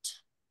that.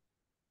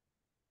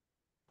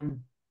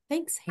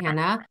 Thanks,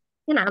 Hannah.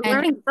 I'm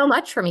learning so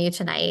much from you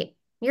tonight.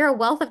 You're a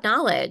wealth of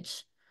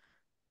knowledge.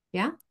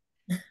 Yeah.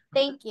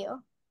 Thank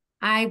you.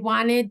 I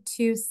wanted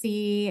to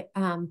see,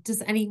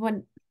 does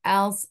anyone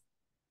else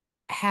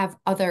have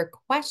other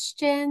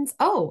questions?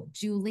 Oh,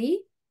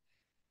 Julie,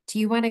 do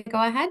you want to go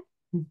ahead?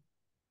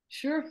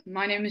 Sure.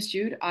 My name is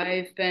Jude.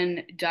 I've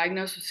been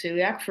diagnosed with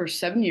celiac for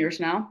 7 years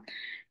now.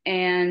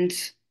 And,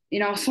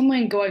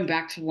 something going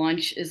back to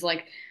lunch is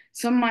like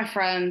some of my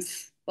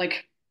friends,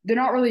 like, they're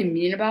not really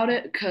mean about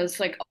it because,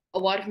 like, a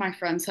lot of my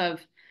friends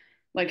have,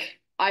 like,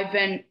 I've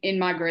been in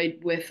my grade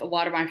with a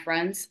lot of my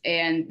friends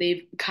and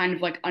they've kind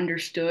of like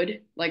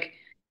understood, like,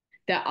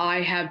 that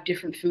I have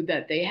different food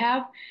that they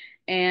have.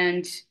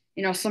 And,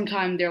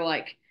 sometimes they're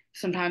like,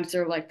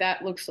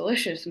 that looks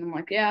delicious. And I'm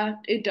like, yeah,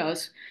 it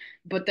does.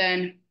 But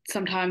then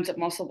sometimes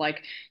I'm also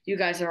like, you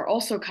guys are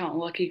also kind of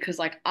lucky because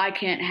like I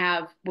can't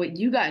have what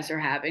you guys are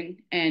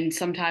having. And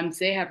sometimes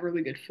they have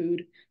really good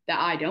food that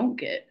I don't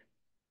get.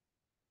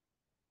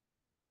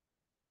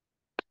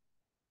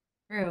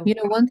 True.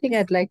 One thing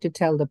I'd like to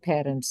tell the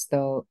parents,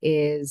 though,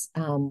 is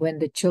when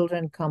the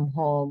children come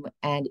home,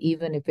 and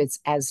even if it's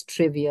as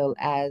trivial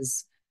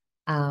as,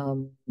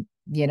 um,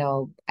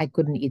 I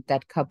couldn't eat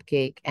that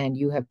cupcake, and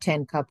you have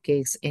 10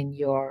 cupcakes in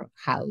your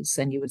house,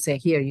 and you would say,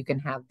 here, you can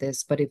have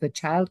this. But if a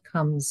child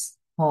comes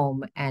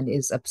home and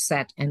is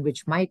upset, and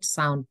which might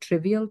sound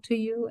trivial to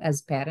you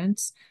as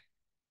parents,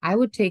 I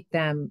would take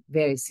them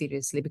very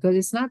seriously because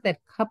it's not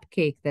that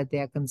cupcake that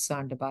they're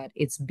concerned about.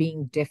 It's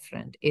being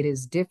different. It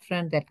is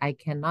different that I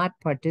cannot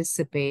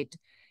participate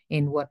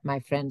in what my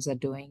friends are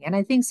doing. And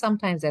I think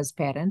sometimes as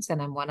parents,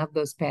 and I'm one of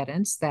those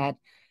parents that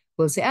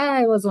will say,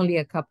 it was only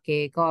a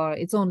cupcake, or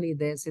it's only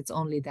this, it's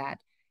only that.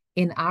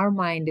 In our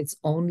mind, it's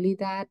only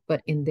that,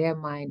 but in their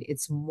mind,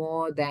 it's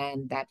more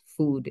than that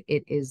food.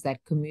 It is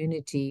that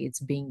community. It's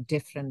being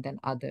different than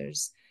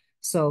others.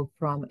 So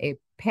from a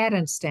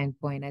parent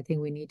standpoint, I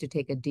think we need to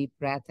take a deep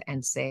breath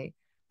and say,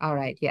 all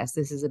right, yes,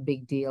 this is a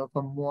big deal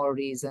for more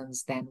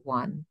reasons than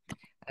one.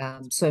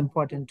 So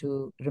important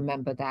to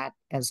remember that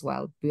as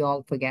well. We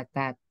all forget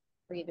that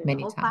For either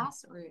many the whole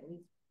times. class or at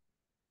least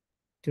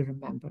To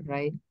remember,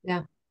 right?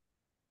 Yeah.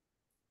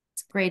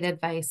 It's great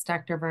advice,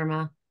 Dr.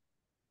 Verma.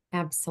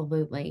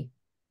 Absolutely.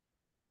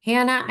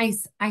 Hannah,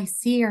 I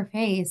see your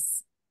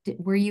face.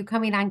 Were you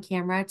coming on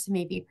camera to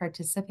maybe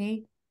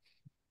participate?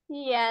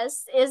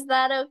 Yes, is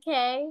that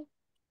okay?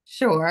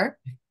 Sure.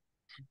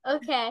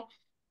 Okay.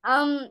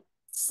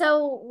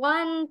 So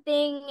one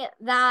thing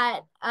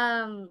that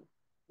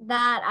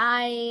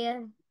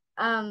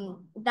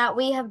that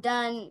we have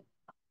done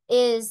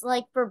is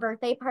like for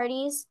birthday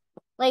parties,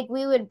 like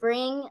we would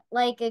bring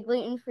like a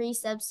gluten-free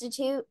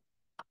substitute.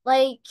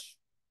 Like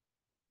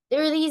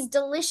there are these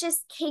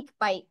delicious cake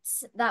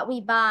bites that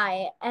we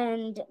buy,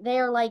 and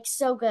they're like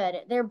so good.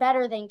 They're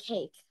better than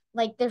cake.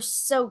 Like they're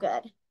so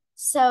good.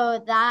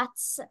 So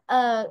that's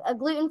a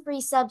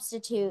gluten-free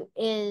substitute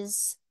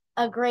is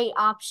a great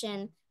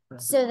option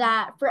so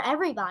that for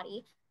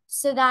everybody,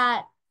 so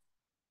that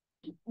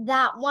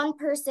that one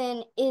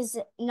person is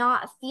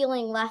not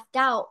feeling left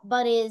out,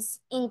 but is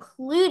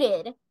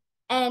included,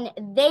 and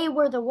they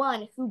were the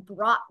one who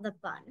brought the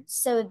fun.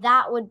 So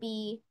that would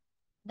be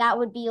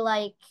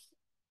like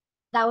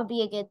that would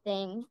be a good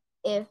thing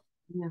if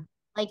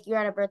like you're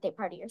at a birthday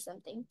party or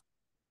something.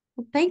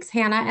 Well, thanks,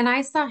 Hannah. And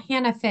I saw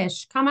Hannah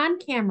Fish come on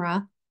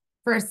camera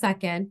for a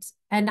second,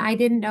 and I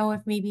didn't know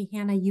if maybe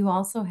Hannah, you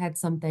also had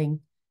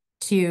something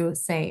to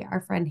say,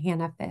 our friend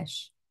Hannah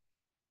Fish.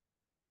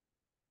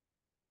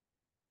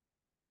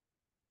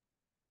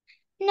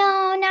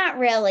 No, not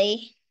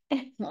really.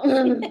 Okay,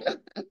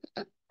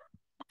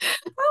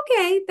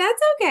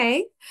 that's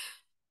okay.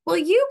 Well,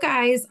 you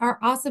guys are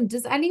awesome.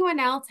 Does anyone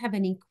else have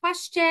any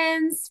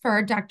questions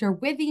for Dr.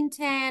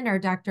 Withington or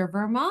Dr.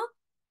 Verma?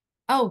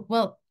 Oh,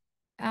 well,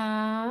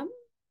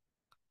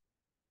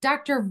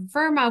 Dr.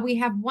 Verma, we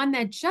have one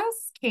that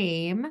just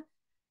came,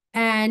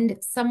 and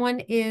someone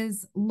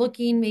is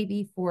looking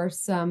maybe for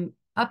some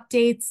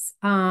updates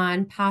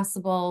on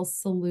possible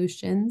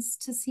solutions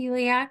to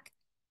celiac,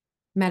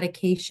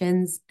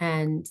 medications,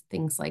 and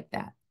things like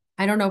that.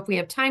 I don't know if we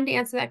have time to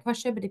answer that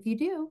question, but if you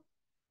do,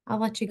 I'll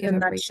let you give In a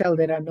a brief. nutshell,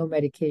 there are no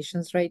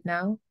medications right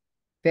now.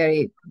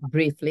 Very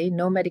briefly,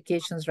 no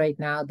medications right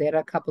now. There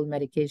are a couple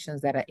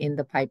medications that are in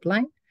the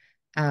pipeline.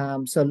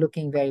 So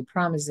looking very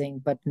promising,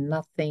 but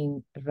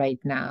nothing right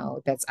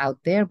now that's out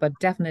there, but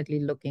definitely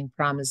looking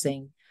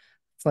promising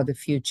for the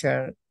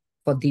future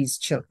for these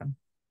children.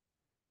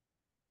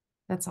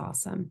 That's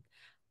awesome.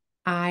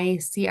 I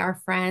see our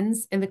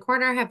friends in the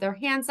corner have their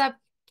hands up.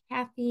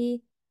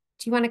 Kathy,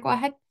 do you want to go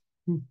ahead?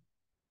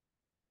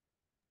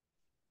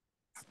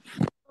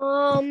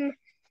 How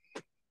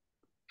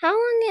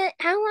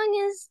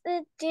long is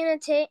it gonna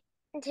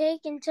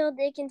take until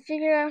they can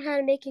figure out how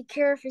to make a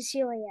cure for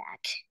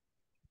celiac?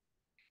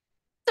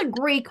 That's a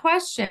great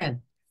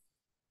question.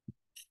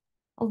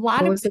 A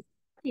lot of people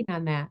working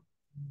on that.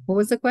 What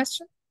was the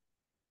question?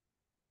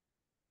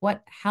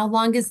 How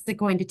long is it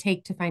going to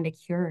take to find a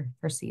cure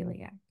for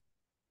celiac?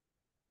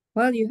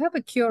 Well, you have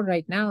a cure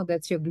right now.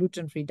 That's your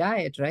gluten-free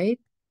diet, right?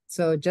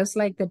 So just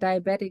like the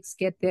diabetics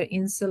get their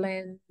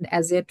insulin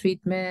as their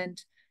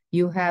treatment,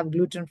 you have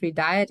gluten-free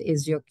diet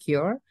is your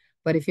cure.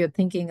 But if you're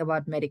thinking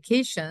about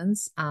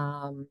medications,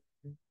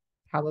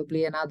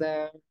 probably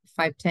another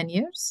 5-10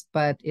 years,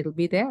 but it'll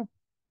be there.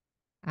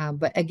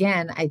 But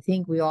again, I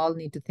think we all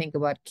need to think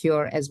about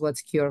cure as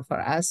what's cure for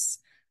us,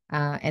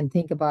 and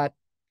think about,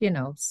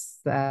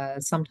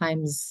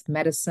 sometimes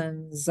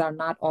medicines are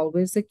not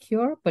always a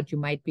cure, but you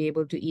might be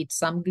able to eat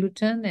some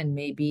gluten and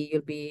maybe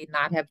you'll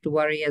not have to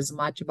worry as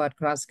much about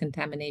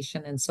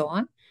cross-contamination and so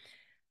on.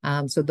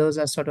 So those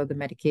are sort of the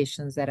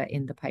medications that are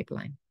in the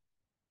pipeline.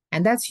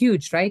 And that's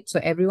huge, right? So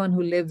everyone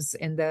who lives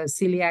in the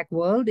celiac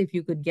world, if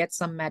you could get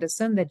some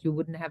medicine that you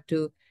wouldn't have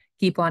to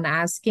keep on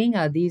asking,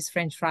 are these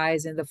French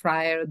fries in the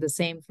fryer the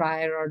same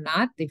fryer or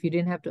not? If you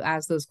didn't have to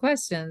ask those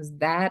questions,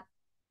 that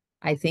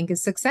I think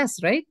is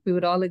success, right? We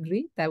would all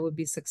agree that would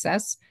be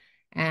success.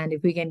 And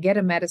if we can get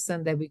a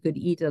medicine that we could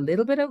eat a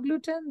little bit of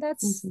gluten,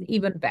 that's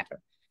even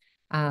better.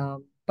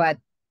 But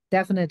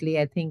definitely,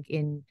 I think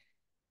in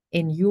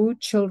you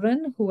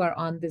children who are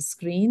on the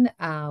screen,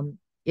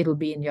 it'll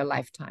be in your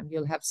lifetime.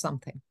 You'll have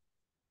something.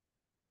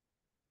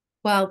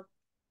 Well,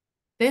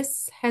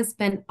 this has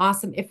been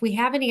awesome. If we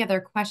have any other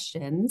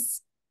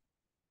questions,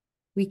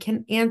 we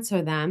can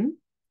answer them.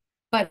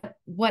 But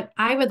what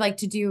I would like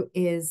to do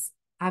is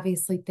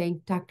obviously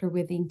thank Dr.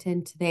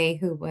 Withington today,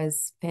 who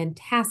was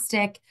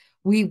fantastic.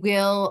 We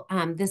will,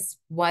 this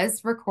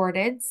was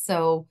recorded,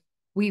 so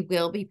we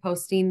will be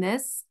posting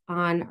this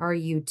on our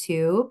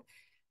YouTube.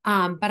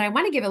 But I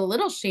want to give a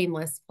little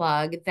shameless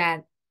plug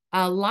that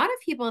a lot of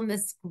people in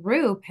this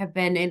group have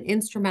been an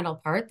instrumental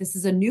part. This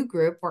is a new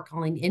group we're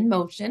calling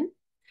InMotion,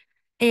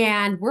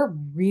 and we're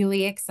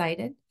really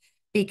excited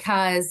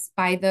because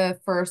by the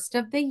first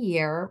of the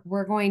year,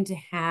 we're going to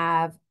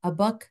have a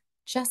book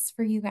just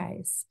for you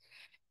guys.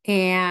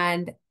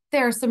 And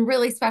there are some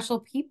really special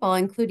people,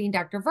 including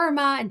Dr.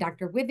 Verma and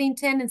Dr.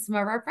 Withington and some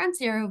of our friends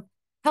here who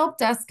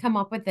helped us come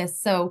up with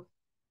this. So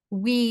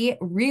we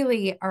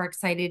really are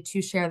excited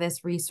to share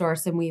this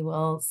resource, and we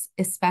will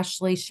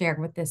especially share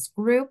with this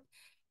group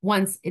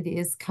once it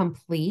is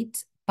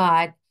complete.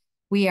 But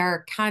we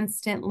are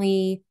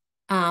constantly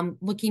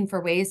looking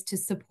for ways to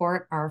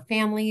support our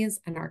families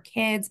and our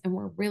kids, and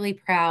we're really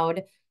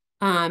proud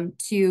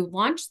to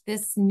launch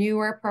this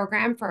newer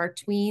program for our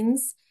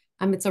tweens.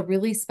 It's a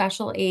really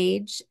special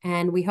age,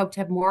 and we hope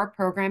to have more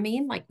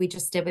programming like we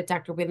just did with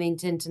Dr.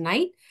 Withington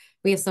tonight.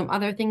 We have some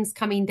other things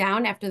coming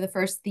down after the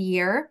first of the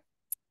year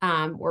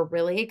we're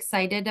really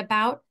excited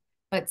about,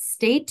 but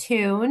stay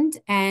tuned.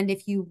 And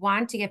if you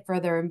want to get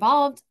further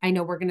involved, I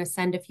know we're going to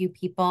send a few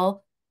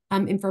people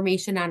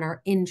information on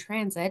our In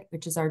Transit,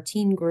 which is our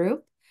teen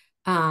group.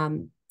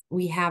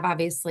 We have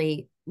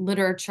obviously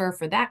literature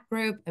for that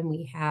group, and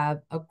we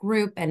have a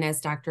group. And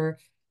as Dr.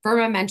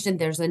 Verma mentioned,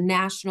 there's a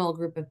national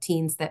group of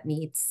teens that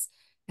meets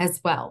as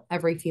well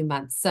every few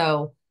months.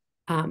 So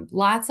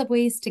lots of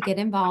ways to get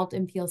involved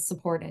and feel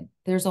supported.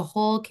 There's a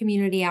whole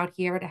community out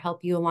here to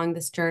help you along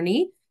this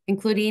journey,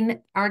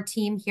 including our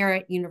team here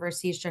at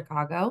University of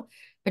Chicago.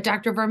 But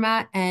Dr.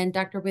 Verma and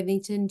Dr.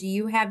 Withington, do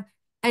you have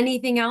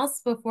anything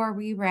else before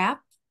we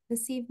wrap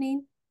this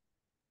evening?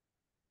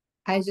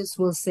 I just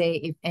will say,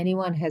 if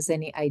anyone has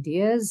any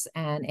ideas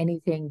and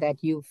anything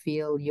that you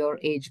feel your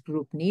age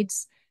group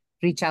needs,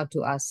 reach out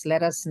to us.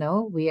 Let us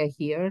know. We are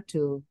here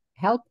to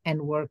help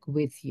and work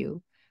with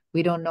you.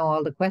 We don't know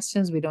all the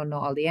questions, we don't know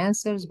all the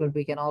answers, but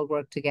we can all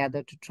work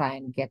together to try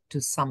and get to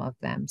some of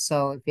them.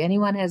 So if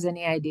anyone has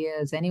any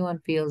ideas, anyone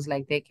feels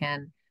like they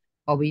can,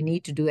 or we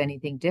need to do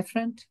anything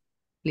different,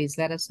 please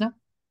let us know.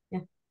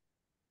 Yeah.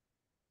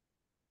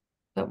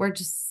 But we're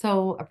just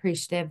so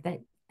appreciative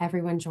that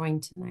everyone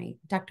joined tonight.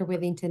 Dr.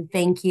 Withington,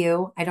 thank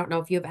you. I don't know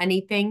if you have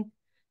anything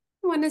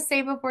you want to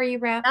say before you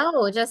wrap?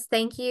 No, just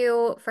thank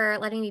you for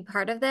letting me be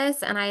part of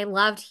this. And I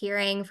loved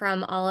hearing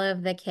from all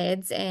of the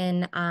kids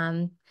in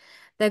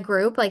the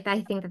group. Like,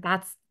 I think that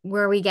that's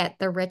where we get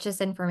the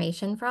richest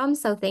information from.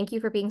 So thank you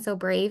for being so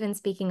brave and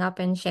speaking up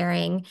and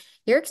sharing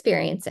your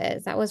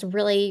experiences. That was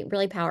really,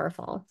 really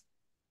powerful.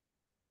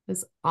 It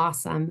was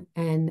awesome.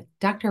 And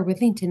Dr.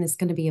 Withington is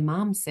going to be a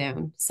mom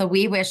soon. So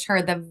we wish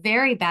her the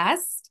very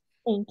best.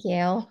 Thank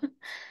you.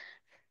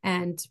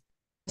 And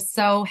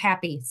so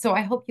happy. So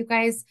I hope you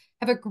guys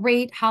have a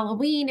great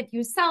Halloween if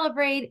you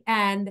celebrate.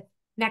 And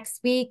next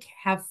week,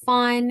 have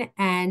fun.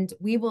 And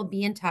we will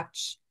be in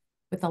touch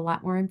with a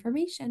lot more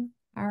information.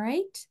 All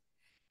right.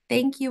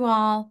 Thank you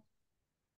all.